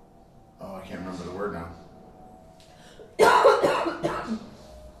 Oh, I can't remember the word now.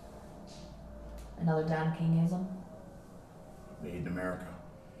 Another Don Kingism. Made in America.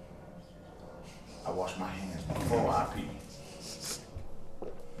 I wash my hands before I pee.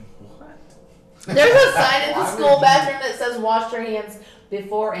 What? There's a sign in the Why school would you- bathroom that says "Wash your hands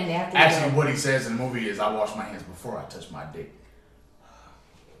before and after." you Actually, go." what he says in the movie is, "I wash my hands before I touch my dick."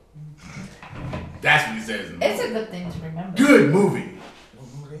 That's what he says in the It's a movie. good thing to remember. Good movie.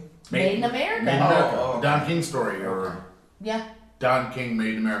 What movie? Made in America. Made in America. Oh, oh. Don King story or Yeah. Don King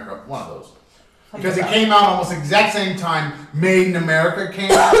Made in America. One of those. Because it came out almost exact same time Made in America came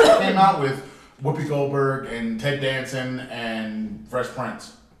out with Whoopi Goldberg and Ted Danson and Fresh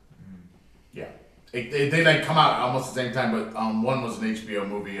Prince. Yeah. They like come out almost the same time, but one was an HBO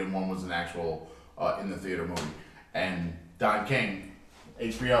movie and one was an actual in the theater movie. And Don King,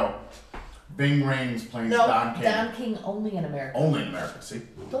 HBO, Bing Rames plays No, Don King. Don King only in America. Only in America, see?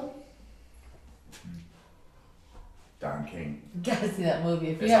 Don't- Don King. You gotta see that movie.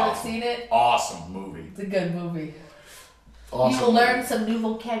 If you It's haven't awesome. seen it, Awesome movie. it's a good movie. Awesome. You will learn some new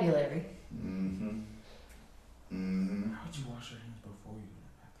vocabulary. Mm-hmm. Mm-hmm. How would you wash your hands before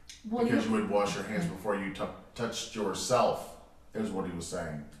you? Well, Because you would wash your hands before you touched yourself, is what he was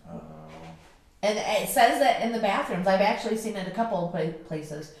saying. and it says that in the bathrooms. I've actually seen it a couple of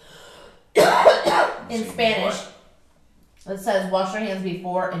places. In See Spanish, what? it says wash your hands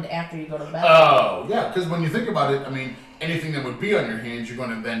before and after you go to the bathroom. Oh, yeah, because when you think about it, I mean, anything that would be on your hands, you're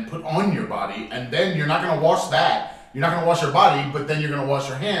going to then put on your body, and then you're not going to wash that. You're not going to wash your body, but then you're going to wash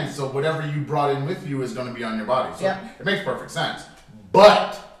your hands, so whatever you brought in with you is going to be on your body. So Yep. it makes perfect sense.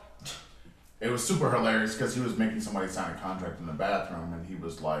 But it was super hilarious because he was making somebody sign a contract in the bathroom, and he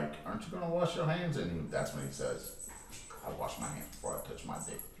was like, "Aren't you going to wash your hands?" And that's when he says, "I wash my hands before I touch my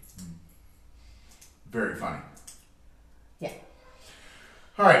dick." Very funny. Yeah.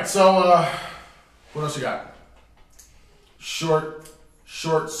 All right, so what else you got? Short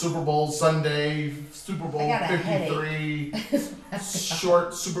Super Bowl Sunday, Super Bowl I got a 53,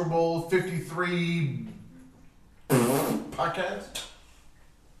 short Super Bowl 53 podcast.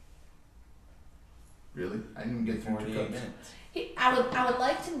 Really? I didn't even get through 2 48 cups. minutes. I would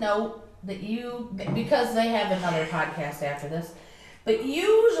like to note that you, because they have another podcast after this, but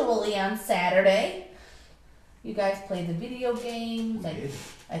usually on Saturday, you guys play the video games.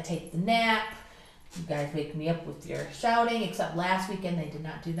 I take the nap. You guys wake me up with your shouting, except last weekend they did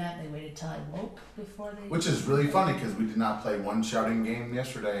not do that. They waited till I woke before they... Which is really funny because we did not play one shouting game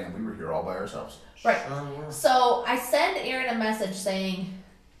yesterday and we were here all by ourselves. Right. So I sent Aaron a message saying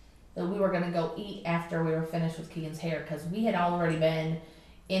that we were going to go eat after we were finished with Keegan's hair because we had already been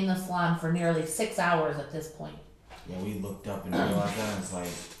in the salon for nearly 6 hours at this point. Yeah, we looked up and realized that, and it's like,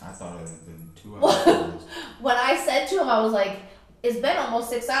 I thought it had been 2 hours. When I said to him, I was like, it's been almost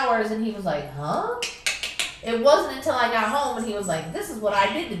 6 hours, and he was like, huh? It wasn't until I got home, and he was like, this is what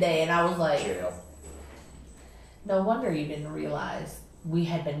I did today, and I was like, Jail. no wonder you didn't realize we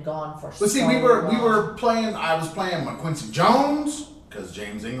had been gone for so But see, we were playing, I was playing McQuincy Jones, because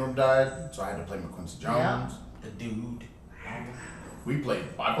James Ingram died, so I had to play McQuincy Jones. Yeah. The dude.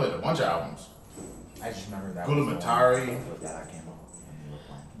 I played a bunch of albums. I just remember that. Gula was the Matari. one that I came up with when we were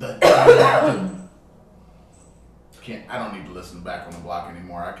playing. I don't need to listen to Back on the Block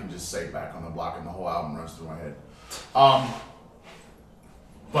anymore. I can just say Back on the Block and the whole album runs through my head.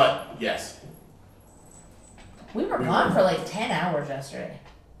 But yes. We were gone for like 10 hours yesterday.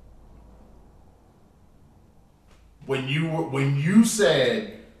 When you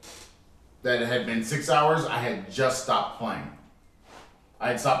said that it had been 6 hours, I had just stopped playing. I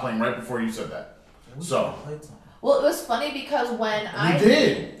had stopped playing right before you said that. So Well, it was funny because when we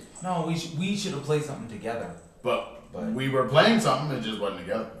did, No, we should have played something together. but we were playing something. It just wasn't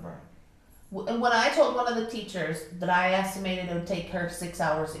together. Right. When I told one of the teachers that I estimated it would take her 6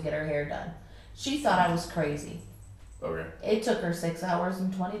 hours to get her hair done, she thought I was crazy. Okay. It took her 6 hours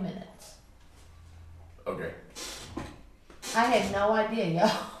and 20 minutes. Okay. I had no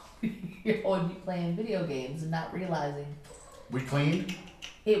idea, you would be playing video games and not realizing We cleaned.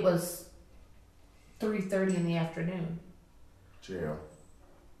 it was 3:30 in the afternoon. Jail.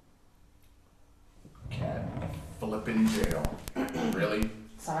 Cat. Flipping jail. Really?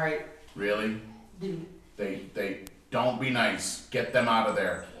 Sorry, Really? dude. They don't be nice. Get them out of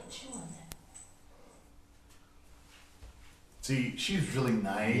there. Can't chew on that. See, she's really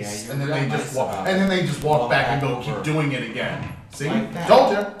nice, Yeah, and then you're they real just nice walk, about and then they just walk Walk back and back go over. keep doing it again. See, Like that.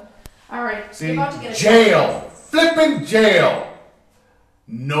 told you. All right, See, you're about to get a jail, flipping jail.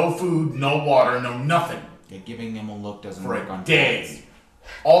 No food, no water, no nothing Yeah, giving them a look doesn't for work a on day, cats.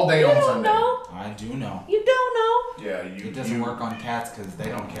 all day You on don't Sunday. know. I do know. You don't know. Yeah, you. It doesn't you- work on cats because they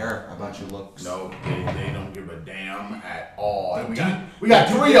don't care about your looks. No, they don't give a damn at all. And They we got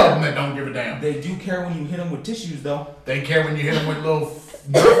do 3 care. of them that don't give a damn. They do care when you hit them with tissues, though. They care when you hit them with little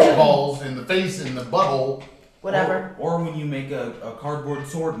nerf balls in the face and the butthole. Whatever. Or when you make a cardboard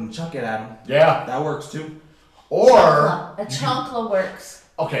sword and chuck it at them. Yeah. That works too. Or A chancla works.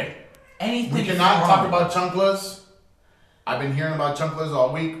 okay, Anything. we cannot from- talk about chunklas. I've been hearing about chunklas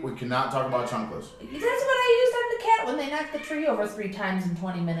all week. We cannot talk about chunklas. That's what I used on the cat when they knocked the tree over 3 times in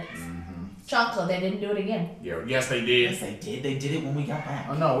 20 minutes. Chancla, they didn't do it again. Yeah, yes they did. Yes, they did. They did it when we got back.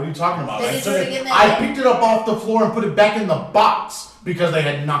 Oh no, what are you talking about? They I didn't took do it it- again that I day? picked it up off the floor and put it back in the box because they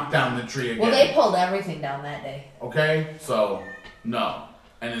had knocked down the tree again. Well, they pulled everything down that day. Okay, so no.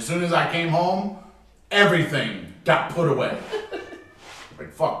 And as soon as I came home, everything got put away.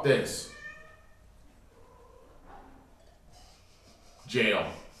 Like fuck this. Jail.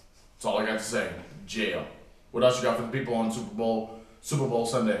 That's all I got to say. Jail. What else you got for the people on Super Bowl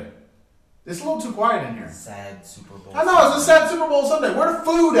Sunday? It's a little too quiet in here. Sad Super Bowl. I know, it's a sad Super Bowl Sunday. Where the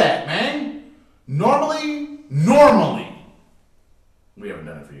food at, man? Normally, we haven't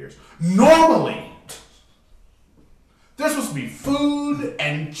done it for years. Normally, there's supposed to be food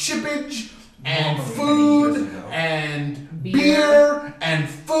and chippage and Normally, food many years ago. and Beer. beer and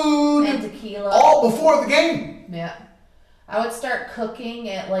food And tequila. all before the game. Yeah. I would start cooking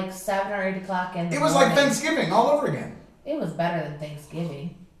at like 7 or 8 o'clock in the It was like morning. Thanksgiving all over again. It was better than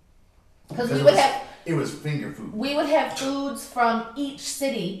Thanksgiving. Because Because we would have It was finger food. foods from each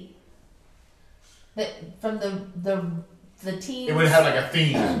city. That from the teams. It would have like a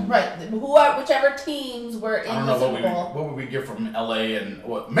theme. right. Whichever teams were I in don't the know Super Bowl. what would we get from LA and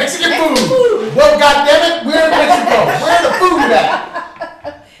what Mexican Mexican food. food. Well, goddammit, we're in Mexico. Where the food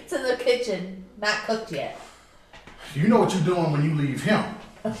at? It's in the kitchen, not cooked yet. You know what you're doing when you leave him.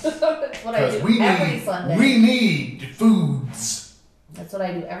 That's what I Because do every Sunday. we need foods. That's what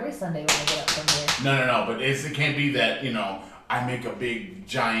I do every Sunday when I get up from here. No, but it can't be that, I make a big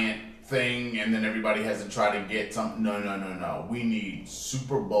giant thing and then everybody has to try to get something. No. We need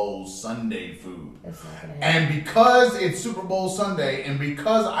Super Bowl Sunday food. It's not gonna happen. And because it's Super Bowl Sunday and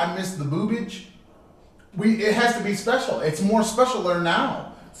because I miss the boobage, it has to be special. It's more specialer now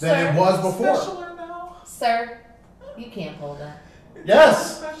than it was before. Specialer now. Sir, you can't pull that.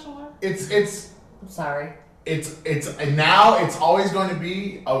 Yes, Specialer. I'm sorry. and now it's always going to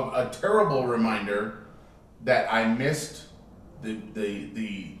be a terrible reminder that I missed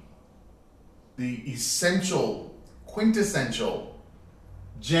the essential, quintessential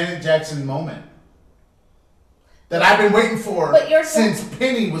Janet Jackson moment that I've been waiting for But you're since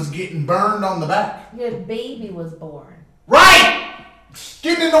Penny was getting burned on the back. Your baby was born. Right!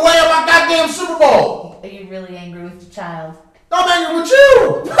 Getting in the way of my goddamn Super Bowl. Are you really angry with your child? I'm angry with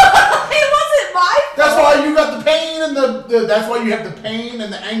you. It wasn't my fault. That's why you got the pain and that's why you have the pain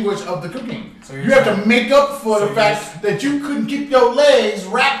and the anguish of the cooking. So you're you have to saying- make up for so the fact that you couldn't keep your legs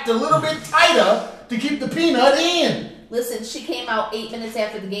wrapped a little bit tighter to keep the peanut in. Listen, she came out 8 minutes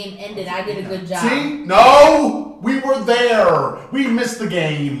after the game ended. I did a good job. See? No, we were there. We missed the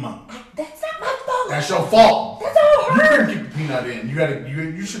game. That's not my fault. That's your fault. That's all You her. couldn't keep the peanut in.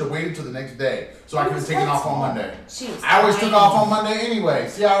 You should have waited till the next day so I could have taken off on Monday. She was I always took tiny. off on Monday anyway.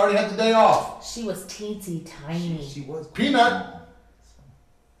 See, I already had the day off. She was teensy tiny. She was Peanut.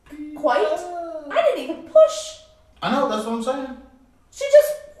 Quite. I didn't even push. I know, that's what I'm saying. She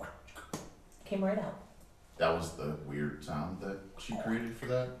just came right out. That was the weird sound that she created for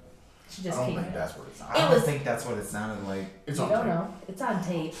that. She I just don't came think right out. that's what it sounded I It don't was- think that's what it sounded like. It's You on don't tape. know. It's on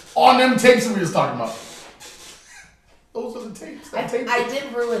tape. On them tapes that we was talking about. Those are the tapes. That tape. I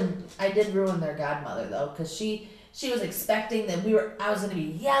did ruin their godmother though, because she was expecting that I was gonna be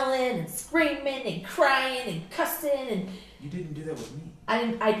yelling and screaming and crying and cussing, and You didn't do that with me.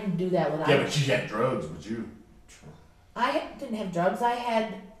 I didn't do that with Yeah, but she had drugs with you. didn't have drugs. I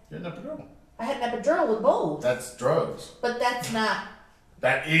had You had an epidural. an epidural with both, That's drugs. but that's not.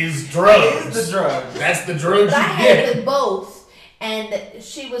 That is drugs. It is the drug. That's the drugs But I you had it get. with both, and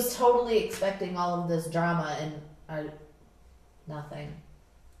she was totally expecting all of this drama, and nothing.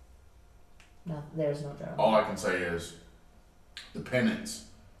 No, there's no drama. All I can say is the penance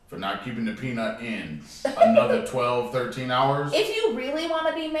for not keeping the peanut in another 12, 13 hours. If you really want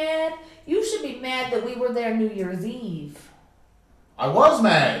to be mad, you should be mad that we were there New Year's Eve. I was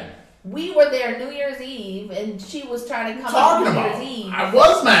mad. We were there New Year's Eve, and she was trying to What come are you up talking New Year's about? Eve. I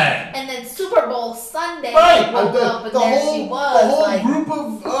was mad. And then Super Bowl Sunday, Right, woke up, and there she was. the whole like, group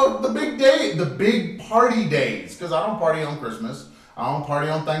of the big day, the big party days. Because I don't party on Christmas. I don't party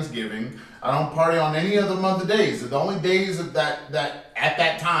on Thanksgiving. I don't party on any of the other days. The only days of that at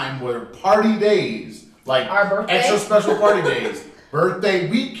that time were party days, like Our birthday? extra special party days, birthday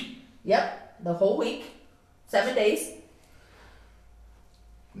week, Yep, the whole week, 7 days.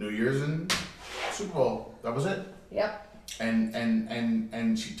 New Year's, and Super Bowl. That was it. Yep.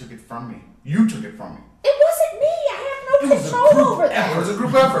 And she took it from me. You took it from me. It wasn't me. I have It no was a control group over It that. was a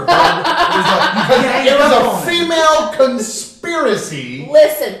group effort. It was a female conspiracy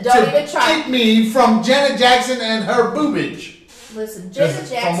Listen, don't to even try. keep me from Janet Jackson and her boobage. Listen, Janet From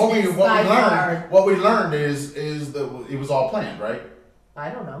Jackson what we is by far. learned, what we learned is that it was all planned, right? I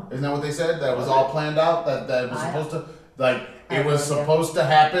don't know. Isn't that what they said? That it was all planned out. That it was I- supposed to like I it was have no idea. supposed to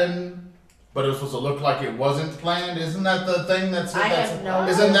happen, but it was supposed to look like it wasn't planned. Isn't that the thing that's? I have no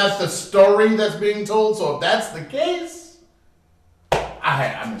Isn't that the story that's being told? So if that's the case,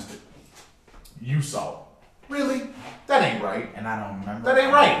 I missed it. You saw it. Really? That ain't right. And I don't remember. That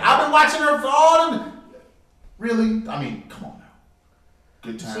ain't right. I've been watching her for all them. Really? I mean, come on now.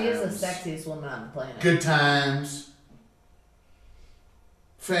 Good times. She is the sexiest woman on the planet. Good times.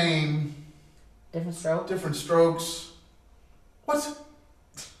 Fame. Different stroke. Different strokes. What?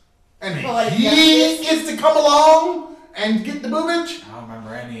 And Poetic he justice. gets to come along and get the boobage? I don't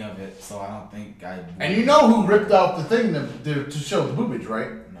remember any of it, so I don't think I. And you know who ripped off the thing to show the boobage, right?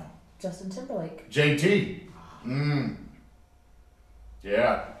 No. Justin Timberlake. JT.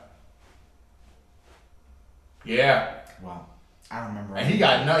 Yeah. Yeah. Well, I don't remember. And he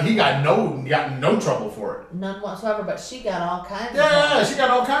got no trouble for it. None whatsoever, but she got all kinds Yeah, of she got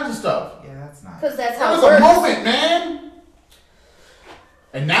all kinds of stuff. Yeah, that's not. Because that's That how was it a works. moment, man.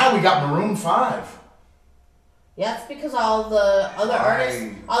 And now we got Maroon 5. Yeah, it's because all the other artists,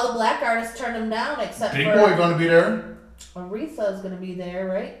 Right. all the black artists turned him down except Big for Boy gonna be there. Aretha is going to be there,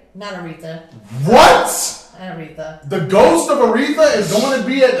 right? Not Aretha. What? Not Aretha. The ghost of Aretha is going to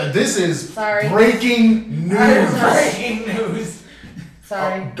be at. This is Sorry. breaking news. Breaking news.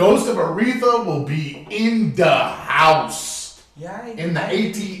 Sorry. Ghost of Aretha will be in the house Yeah, in the I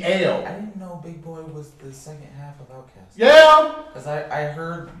ATL. didn't know Big Boy was the second half of Outkast. Yeah. Because I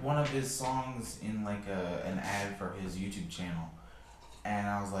heard one of his songs in like an ad for his YouTube channel, and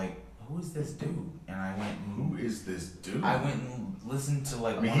I was like, "Who is this dude?" And I went Who and is this dude? I went and listened to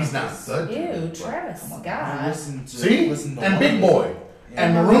like. I mean, one he's of not his, the dude. Ew, but Travis come on. I Scott. listened to See? listened to And one Big of his- Boy.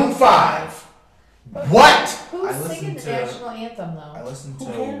 and Maroon 5. What? Who's I singing listened the to- national anthem I though? listened to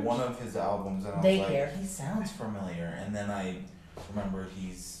Who cares? one of his albums and I was They like, care. he sounds familiar. And then I remember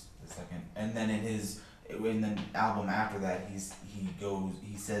he's the second. And then in the album after that, he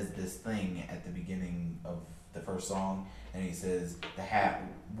says this thing at the beginning of the first song, and he says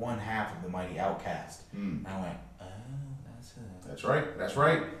one half of the Mighty Outcast. And I went, oh, that's it.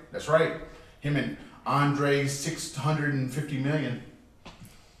 That's right. Him and Andre's 650 million.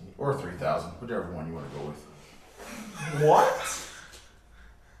 Or 3,000, whichever one you want to go with. What?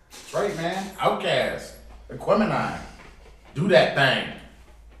 That's right, man. Outkast. Aquemini. Do that thing.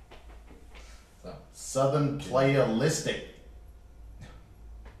 Southern Playalistic.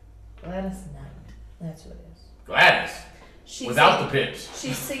 Gladys Knight. That's what it is. Gladys. She's Without singing- the pips.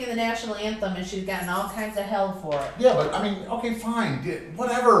 She's singing the national anthem and she's gotten all kinds of hell for it. Yeah, but I mean, okay, fine.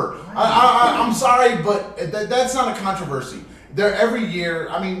 Whatever. I'm sorry, but that's not a controversy. Every year,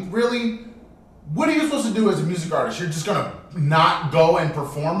 I mean, really, what are you supposed to do as a music artist? You're just gonna not go and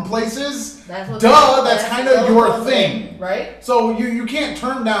perform places? That's kind of your thing. Right? So you can't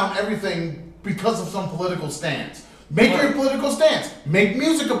turn down everything because of some political stance. Make your political stance. Make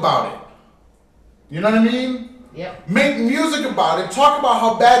music about it. You know what I mean? Yep. Make music about it. Talk about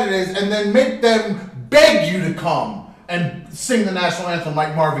how bad it is, and then make them beg you to come and sing the national anthem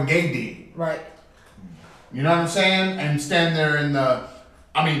like Marvin Gaye did. Right. You know what I'm saying? And stand there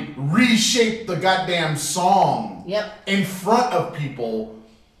reshape the goddamn song. Yep. In front of people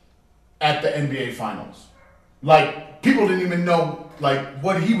at the NBA Finals. Like, people didn't even know, like,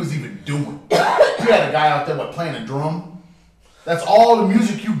 what he was even doing. You had a guy out there, playing a drum? That's all the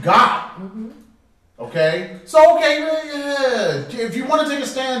music you got. Mm-hmm. Okay? So, yeah. If you want to take a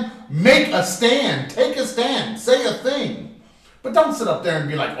stand, make a stand. Take a stand. Say a thing. But don't sit up there and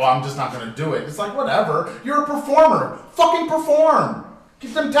be like, oh, I'm just not going to do it. It's like, whatever. You're a performer. Fucking perform.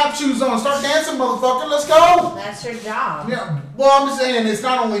 Get them tap shoes on. Start dancing, motherfucker. Let's go. That's your job. Yeah. Well, I'm just saying, it's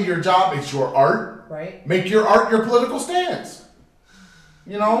not only your job, it's your art. Right. Make your art your political stance.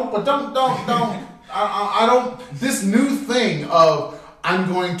 You know? But don't. I don't. This new thing of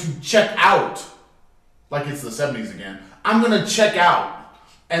I'm going to check out. Like it's the 70s again. I'm going to check out.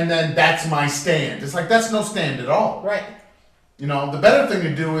 And then that's my stand. It's like, that's no stand at all. Right. You know, the better thing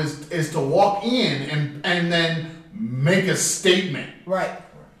to do is to walk in and then make a statement. Right.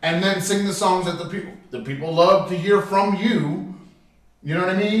 And then sing the songs that the people love to hear from you. You know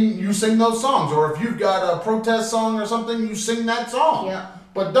what I mean? You sing those songs. Or if you've got a protest song or something, you sing that song. Yeah.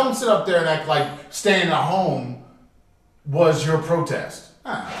 But don't sit up there and act like staying at home was your protest.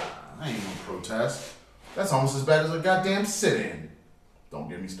 I ain't no protest. That's almost as bad as a goddamn sit-in. Don't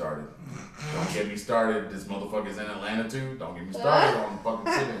get me started. Don't get me started. This motherfucker's in Atlanta too. Don't get me started on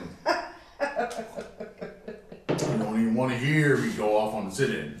fucking sit-ins. You don't even want to hear me go off on the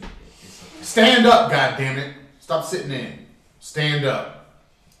sit-in. Stand up, goddammit. Stop sitting in. Stand up.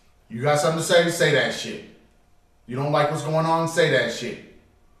 You got something to say? Say that shit. You don't like what's going on? Say that shit.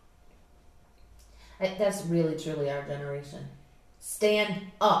 That's really, truly our generation. Stand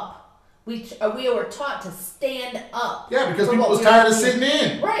up. We were taught to stand up. Yeah, because people was tired of sitting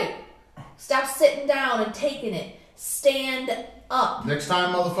in. Right. Stop sitting down and taking it. Stand up. Next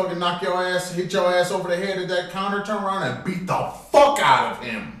time, motherfucker, hit your ass over the head at that counter, turn around and beat the fuck out of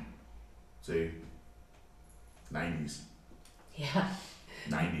him. See? 90s. Yeah.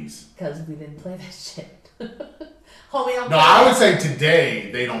 90s. Because we didn't play that shit. Homie, don't No, I would say today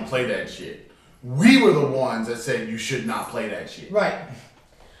they don't play that shit. We were the ones that said you should not play that shit. Right.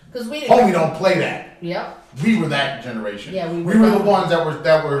 Because we didn't. Homie, don't play that. Yep. We were that generation. Yeah, we were the ones that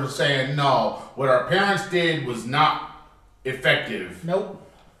were saying no. What our parents did was not effective. Nope.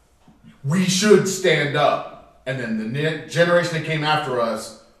 We should stand up, and then the generation that came after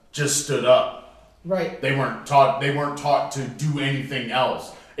us just stood up. Right. They weren't taught to do anything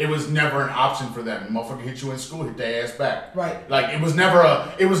else. It was never an option for them. The motherfucker hit you in school, hit their ass back. Right. Like it was never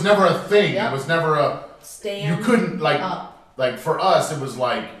a thing. Yep. It was never a stand. You couldn't up. Like for us, it was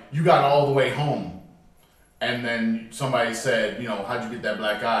like you got all the way home, and then somebody said, you know, how'd you get that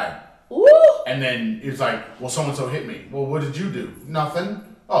black eye? Ooh. And then it's like, well, so and so hit me. Well, what did you do? Nothing.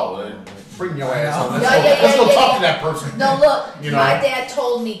 Oh, bring your ass over. Let's go talk to that person. No, look. You know? My dad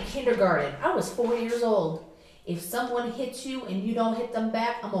told me kindergarten. I was 4 years old. If someone hits you and you don't hit them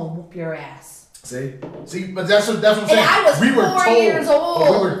back, I'm gonna whoop your ass. See, but that's what I'm saying. And I was 4 years old.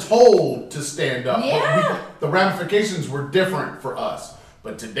 But we were told to stand up. Yeah. The ramifications were different for us.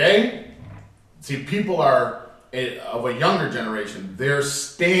 But today, see, people are of a younger generation. They're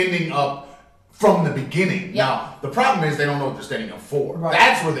standing up from the beginning. Yeah. Now, the problem is they don't know what they're standing up for. Right.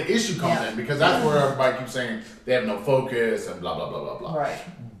 That's where the issue comes Yeah. in, because that's where everybody keeps saying they have no focus and blah, blah, blah, blah, blah. Right.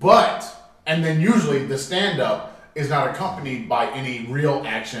 But, and then usually the stand-up is not accompanied by any real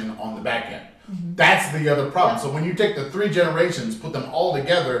action on the back end. That's the other problem. Yeah. So when you take the 3 generations, put them all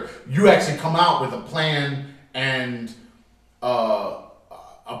together, you actually come out with a plan and a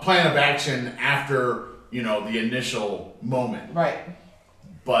plan of action after, you know, the initial moment. Right.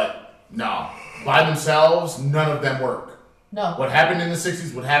 But no, by themselves, none of them work. No. What happened in the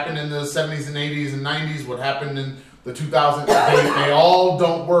 60s, what happened in the 70s and 80s and 90s, what happened in the 2000s, they all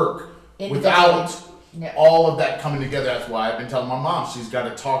don't work without Yeah. all of that coming together. That's why I've been telling my mom she's got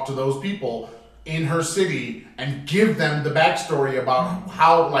to talk to those people in her city and give them the backstory about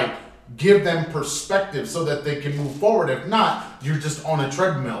how, like, give them perspective so that they can move forward. If not, you're just on a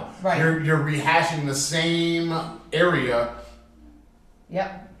treadmill. Right. You're rehashing the same area.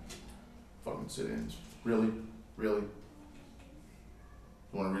 Yep. Fucking sit-ins. Really?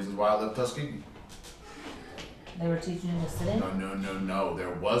 One of the reasons why I left Tuskegee. They were teaching you to sit in? No. There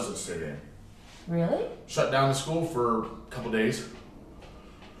was a sit-in. Really? Shut down the school for a couple days.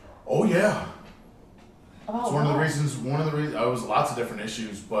 Oh yeah. Oh, It's one of the reasons. It was lots of different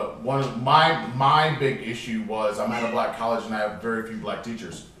issues, but one of my big issue was I'm at a black college and I have very few black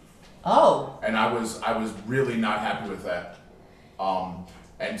teachers, Oh. and I was really not happy with that.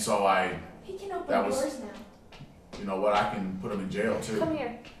 And so He can open That was- doors now. you know what, I can put them in jail too. Come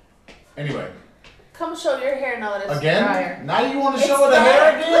here. Anyway, Come show your hair now that it's again, drier. now you want to It's show the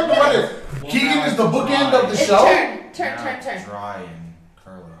hair dry. again? What is Well, Keegan now is the it's bookend dry. of the It's show? turn. Now it's dry and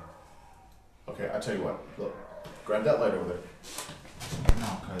curly. Okay, I tell you what. Look, grab that light over there.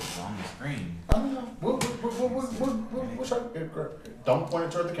 No, because on the screen. We'll try to grab. Don't point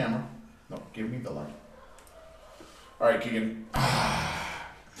it toward the camera. No, give me the light. All right, Keegan.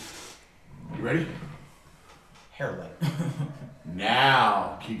 You ready? Hair light.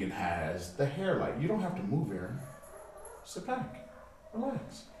 Now Keegan has the hair light. You don't have to move, Aaron. Sit back.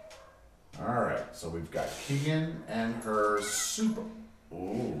 Relax. All right, so we've got Keegan and her super.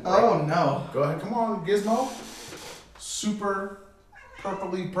 Ooh. Oh no. Go ahead. Come on, Gizmo. Super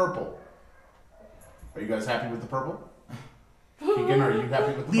purpley purple. Are you guys happy with the purple? Keegan, are you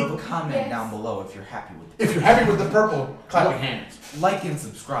happy with the Leave a purple? comment Yes. down below if you're happy with it. If you're happy with the purple, clap your hands. Like and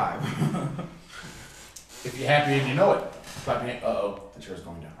subscribe. If you're happy and you know it, clap your hands. Uh-oh, the chair's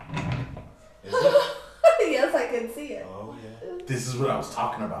going down. Is it? Yes, I can see it. Oh yeah. This is what I was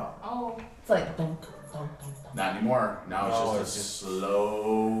talking about. Oh. It's like dunk. Not anymore. Now it's No, just a it's just-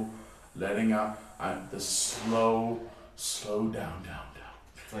 slow letting out. The slow down.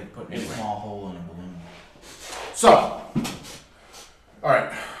 It's like putting Anyway. a small hole in a balloon. So, all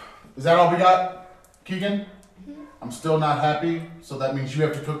right. Is that all we got, Keegan? I'm still not happy, so that means you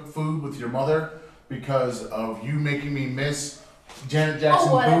have to cook food with your mother because of you making me miss Janet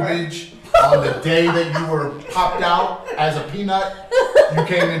Jackson whatever. boobage on the day that you were popped out as a peanut. You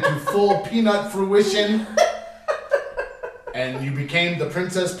came into full peanut fruition, and you became the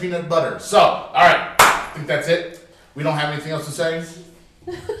Princess Peanut Butter. So, all right. I think that's it. We don't have anything else to say.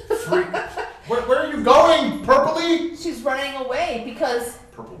 Free. Where are you going, Purpley? She's running away because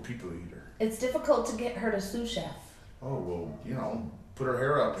Purple people eater. it's difficult to get her to sous chef. Oh, well, you know, put her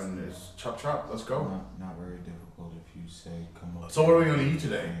hair up and it's chop chop. Let's go. Not very difficult if you say come up. So what are we going to eat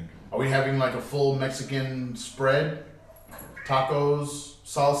today? Are we having like a full Mexican spread? Tacos,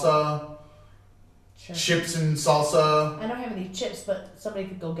 salsa, Sure. chips and salsa. I don't have any chips, but somebody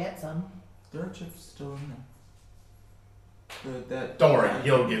could go get some. There are chips still in there. Don't worry,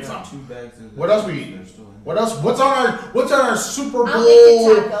 he'll get some. 2 bags of What else we eat? they're still in there. What else? What's on our Super I'll make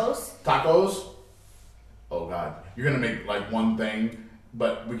Bowl you tacos. tacos? Oh God, you're gonna make like one thing,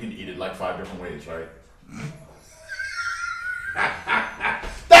 but we can eat it like 5 different ways, right?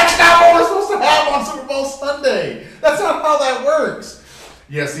 That's not what we're supposed to have on Super Bowl Sunday. That's not how that works.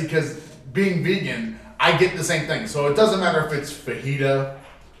 Yeah, see, because being vegan, I get the same thing. So it doesn't matter if it's fajita,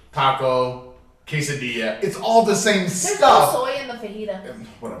 taco, quesadilla. It's all the same There's stuff. no soy in the fajita.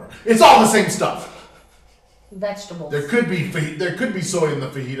 Whatever. It's all the same stuff. Vegetables. There could be soy in the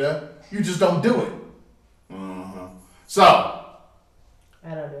fajita. You just don't do it. Uh-huh. So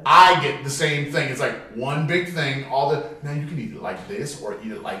I don't know. I get the same thing. It's like one big thing. Now you can eat it like this, or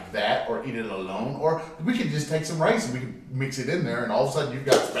eat it like that, or eat it alone, or we could just take some rice and we can mix it in there, and all of a sudden you've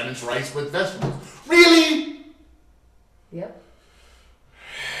got spinach rice with vegetables. Really? Yep.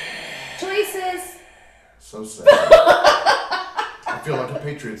 Choices. So sad. I feel like a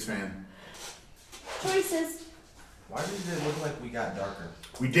Patriots fan. Choices. Why does it look like we got darker?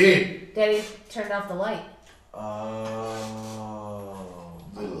 We did. Daddy turned off the light. Oh.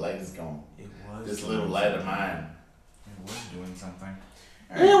 The light is gone. It This little light of mine. It was doing something.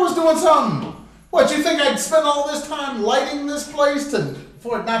 Yeah, it was doing something. What, you think I'd spend all this time lighting this place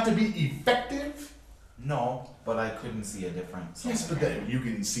for it not to be effective? No, but I couldn't see a difference. Yes, but then you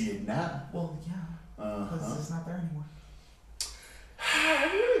can see it now. Well, yeah, because it's not there anymore. I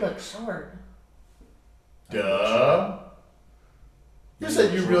really look short. Duh. You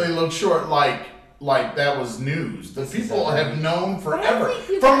said you really look short like that was news. The people have known forever. think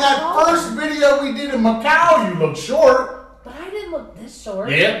you From got that taller. first video we did in Macau, you look short. But I didn't look this short.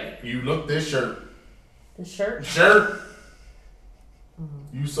 Yep, you look this shirt. The shirt. Shirt.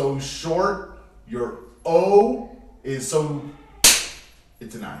 You so short. Your O is so.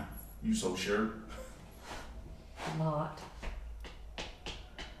 It's an I. You so short. Not.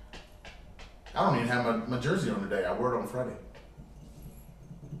 I don't even have my jersey on today. I wore it on Friday.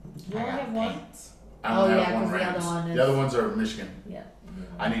 You only I got have one? pants. I Oh, only yeah, have one 'cause the Rams. other one is- The other ones are Michigan. Yeah.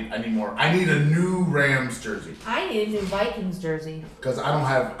 I need more. I need a new Rams jersey I need a new Vikings jersey. because I don't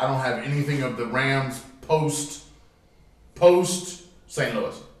have anything of the Rams post St.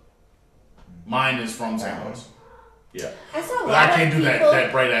 Louis. Mine is from St. Louis. Yeah, I saw a but lot I can't of do people,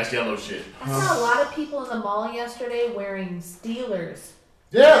 that bright ass yellow shit. I saw a lot of people in the mall yesterday wearing Steelers.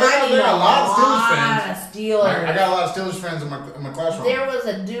 Yeah, And I they got a lot of Steelers fans. lot of Steelers. I got a lot of Steelers fans in my classroom. There was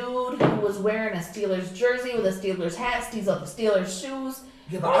a dude who was wearing a Steelers jersey with a Steelers hat, Steelers shoes.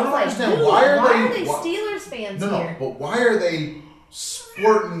 Yeah, I but I was don't like, understand dude, why are they Steelers fans No, here? but why are they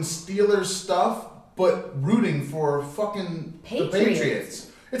sporting Steelers stuff but rooting for fucking the Patriots?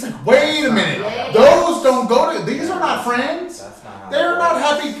 It's like, wait a minute. Yeah. Those don't go to. These are not friends. That's not how They're it not works,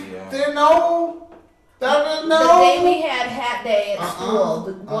 happy. yeah. They're no. That The day we no. had hat day at school,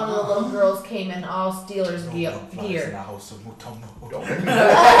 one of the little girls came in all Steelers No gear. one flies in a house of Mutombo. Don't make me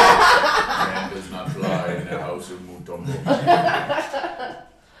laugh. Man does not fly in the house of Mutombo.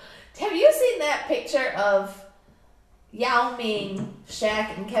 Have you seen that picture of Yao Ming,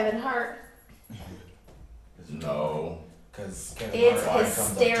 Shaq, and Kevin Hart? No. Because Kevin It's Hart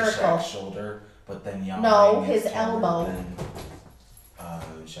hysterical. comes up to Shaq's shoulder, but then Yao No, Ming is his taller elbow. than,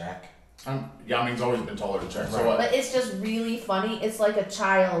 Shaq. Yao Ming's always been taller than Chuck. So Right. what? But it's just really funny. It's like a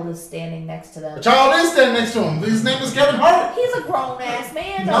child is standing next to them. The child is standing next to him. His name is Kevin Hart. He's a grown ass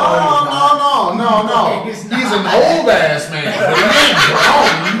man. No, though. no. He's He's not. an old ass man. But he ain't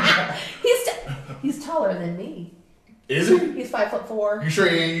grown. He's taller than me. Is he? He's 5'4". You sure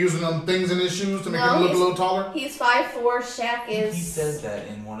he ain't using them things in his shoes to make No, him look a he's- little taller? He's 5'4". Shaq is. He said that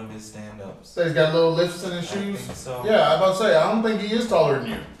in one of his stand-ups. So he's got little lifts in his I shoes? think so. Yeah, I about to say, I don't think he is taller than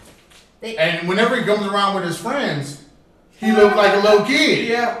you. They- And whenever he comes around with his friends, he look like a little kid.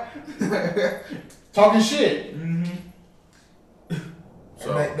 Yeah. Talking shit. Mm-hmm.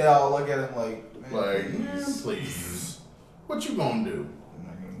 So, They all look at him like, man, please. What you gonna do? I'm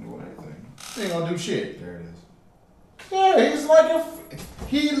not gonna do anything. You ain't gonna do shit. There it is. Yeah, he's like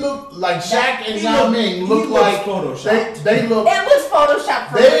he looked like Shaq and He Yao look- Ming he look looks like photoshopped. they look It was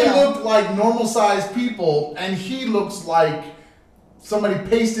photoshopped for they real. look like normal sized people, and he looks like somebody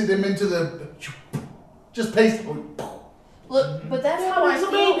pasted him into the just pasted. Look, but that's how I He's a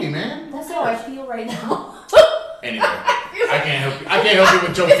feel. baby, man. That's how I feel right now. Anyway, I can't help you. I can't help you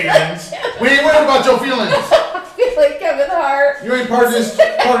with your feelings. We ain't worried about your feelings. I feel like Kevin Hart. You ain't part of this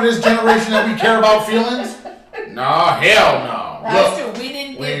generation that we care about feelings. Nah, hell no. That's Look, true. We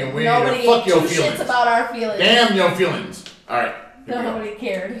didn't we give ain't- we nobody ain't fuck gave your two feelings. shits about our feelings. damn your feelings. All right, here we go. Nobody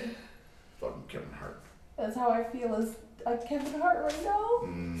cared. Fucking Kevin Hart. That's how I feel as Kevin Hart right now.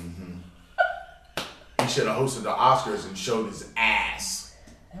 Mm-hmm. He should have hosted the Oscars and showed his ass.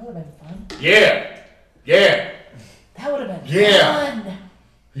 That would have been fun. Yeah. That would have been Yeah. fun.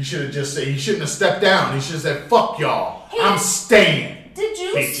 He should have just said, he shouldn't have stepped down. He should have said, fuck y'all. Hey. I'm staying. Did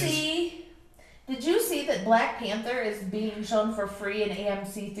you Bitches. see? Did you see that Black Panther is being shown for free in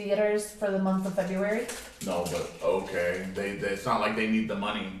AMC theaters for the month of February? No, but okay. It's not like they need the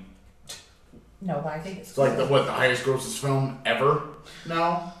money. No, but I think it's It's like the highest grossest film ever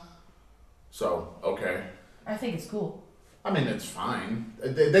now. So, okay. I think it's cool. I mean, it's fine.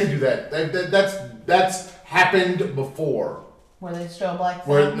 They do that. That's happened before. Where they show a black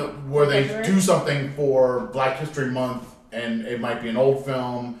Where film. where they February? do something for Black History Month, and it might be an old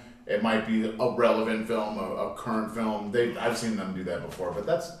film, it might be a relevant film, a current film. I've seen them do that before, but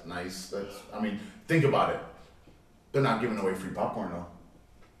that's nice. Think about it. They're not giving away free popcorn though.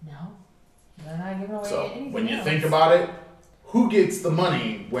 No, they're not giving away So anything when you else. think about it, who gets the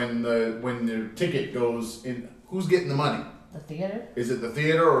money when the ticket goes in? Who's getting the money? The theater. Is it the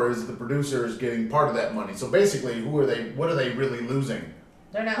theater or is it the producers getting part of that money? So basically, what are they really losing?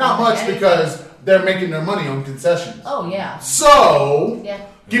 They're not. Not losing much anything. because they're making their money on concessions. Oh yeah. So Yeah.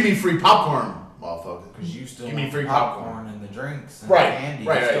 give me free popcorn. motherfucker. Because you still Give me want free popcorn popcorn. and the drinks and Right, the candy.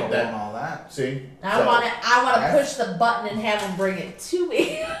 right, You still right, that- want all that. See? I So- want to That's- push the button and have them bring it to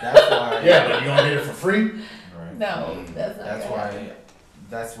me. That's why. Yeah, but you gonna get it for free? Right. No, that's not. That's gonna why. happen.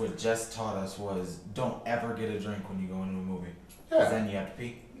 That's what Jess taught us was don't ever get a drink when you go into a movie. 'Cause Yeah. then you have to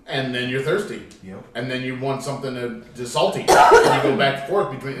pee. And then you're thirsty. Yep. And then you want something to salty. And you go back and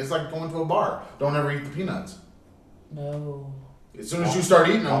forth between. It's like going to a bar. Don't ever eat the peanuts. No. As soon as you start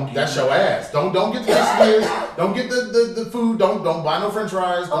eating them, Don't that's eat your ass. Don't get the quesadillas. Don't get the food. Don't buy no French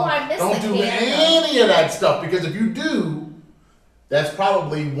fries. Oh, Don't, I missed don't the do can. any of that stuff because if you do, that's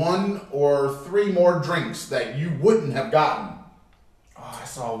probably 1 or 3 more drinks that you wouldn't have gotten. Oh, I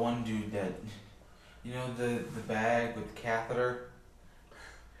saw one dude that, you know, the bag with the catheter.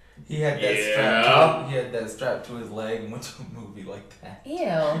 He had that Yeah. he had that strapped to his leg and went to a movie like that.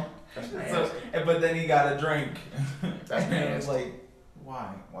 Ew. So, but then he got a drink. That's and I was nasty. like,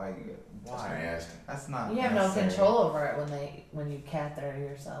 why? That's nasty. That's not. You have no necessary. control over it when you catheter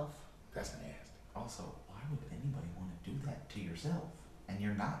yourself. That's nasty. Also, why would anybody want to do that to yourself? And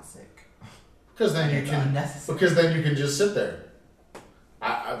you're not sick. Because then you It's can. unnecessary. Because then you can just sit there.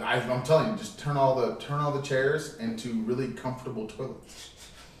 I'm telling you, just turn all the chairs into really comfortable toilets.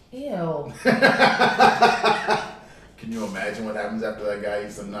 Ew. Can you imagine what happens after that guy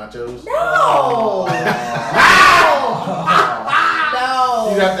eats some nachos? No. No.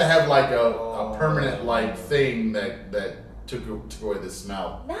 You'd have to have like a permanent like thing that took away the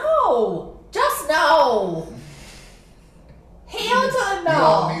smell. No. Just no. Hell to the We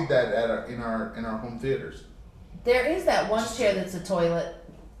all no. need that in our home theaters. There is that one Just- chair that's a toilet,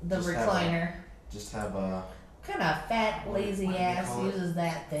 the just have recliner. Just have a What kind of fat, lazy What do they ass call it? uses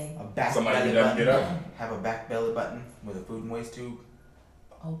that thing? back Somebody belly who doesn't button. get up. Have a back belly button with a food and waste tube.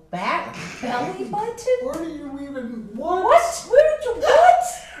 Oh, back belly button? Where do you even what? What? Where did you what?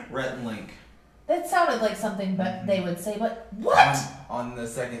 Rhett and Link. That sounded like something but they would say, but what? On the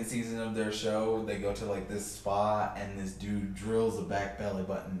second season of their show, they go to like this spa and this dude drills a back belly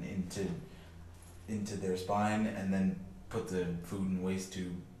button into their spine and then put the food and waste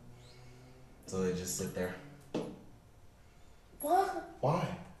tube. So they just sit there What? Why?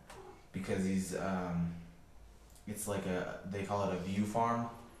 because he's it's like they call it a view farm.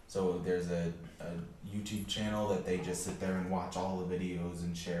 So there's a YouTube channel that they just sit there and watch all the videos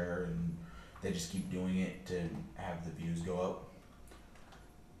and share, and they just keep doing it to have the views go up.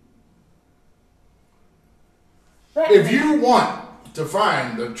 If you want to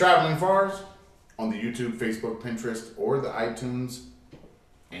find the Traveling Fars on the YouTube, Facebook, Pinterest, or the iTunes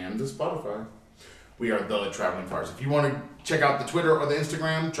and the Spotify, we are the Traveling Fars. If you want to check out the Twitter or the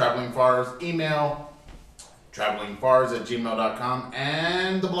Instagram, Traveling Fars, email travelingfars@gmail.com,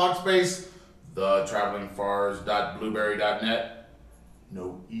 and the blog space, thetravelingfars.blueberry.net.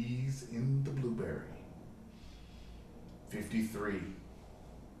 No E's in the blueberry. 53.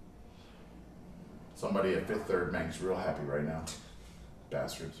 Somebody at Fifth Third Bank's real happy right now.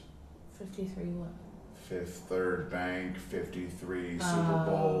 Bastards. 53 what? Fifth Third Bank, 53, Super Oh.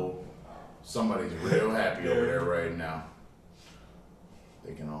 Bowl. Somebody's real happy over there right now.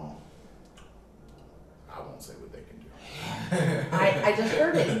 They can all. I won't say what they can do. I just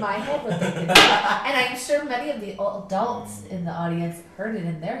heard it in my head what they could do. And I'm sure many of the adults in the audience heard it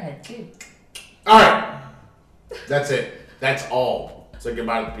in their head too. All right. That's it. That's all. Say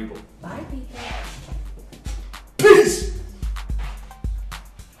goodbye to the people. Bye, people.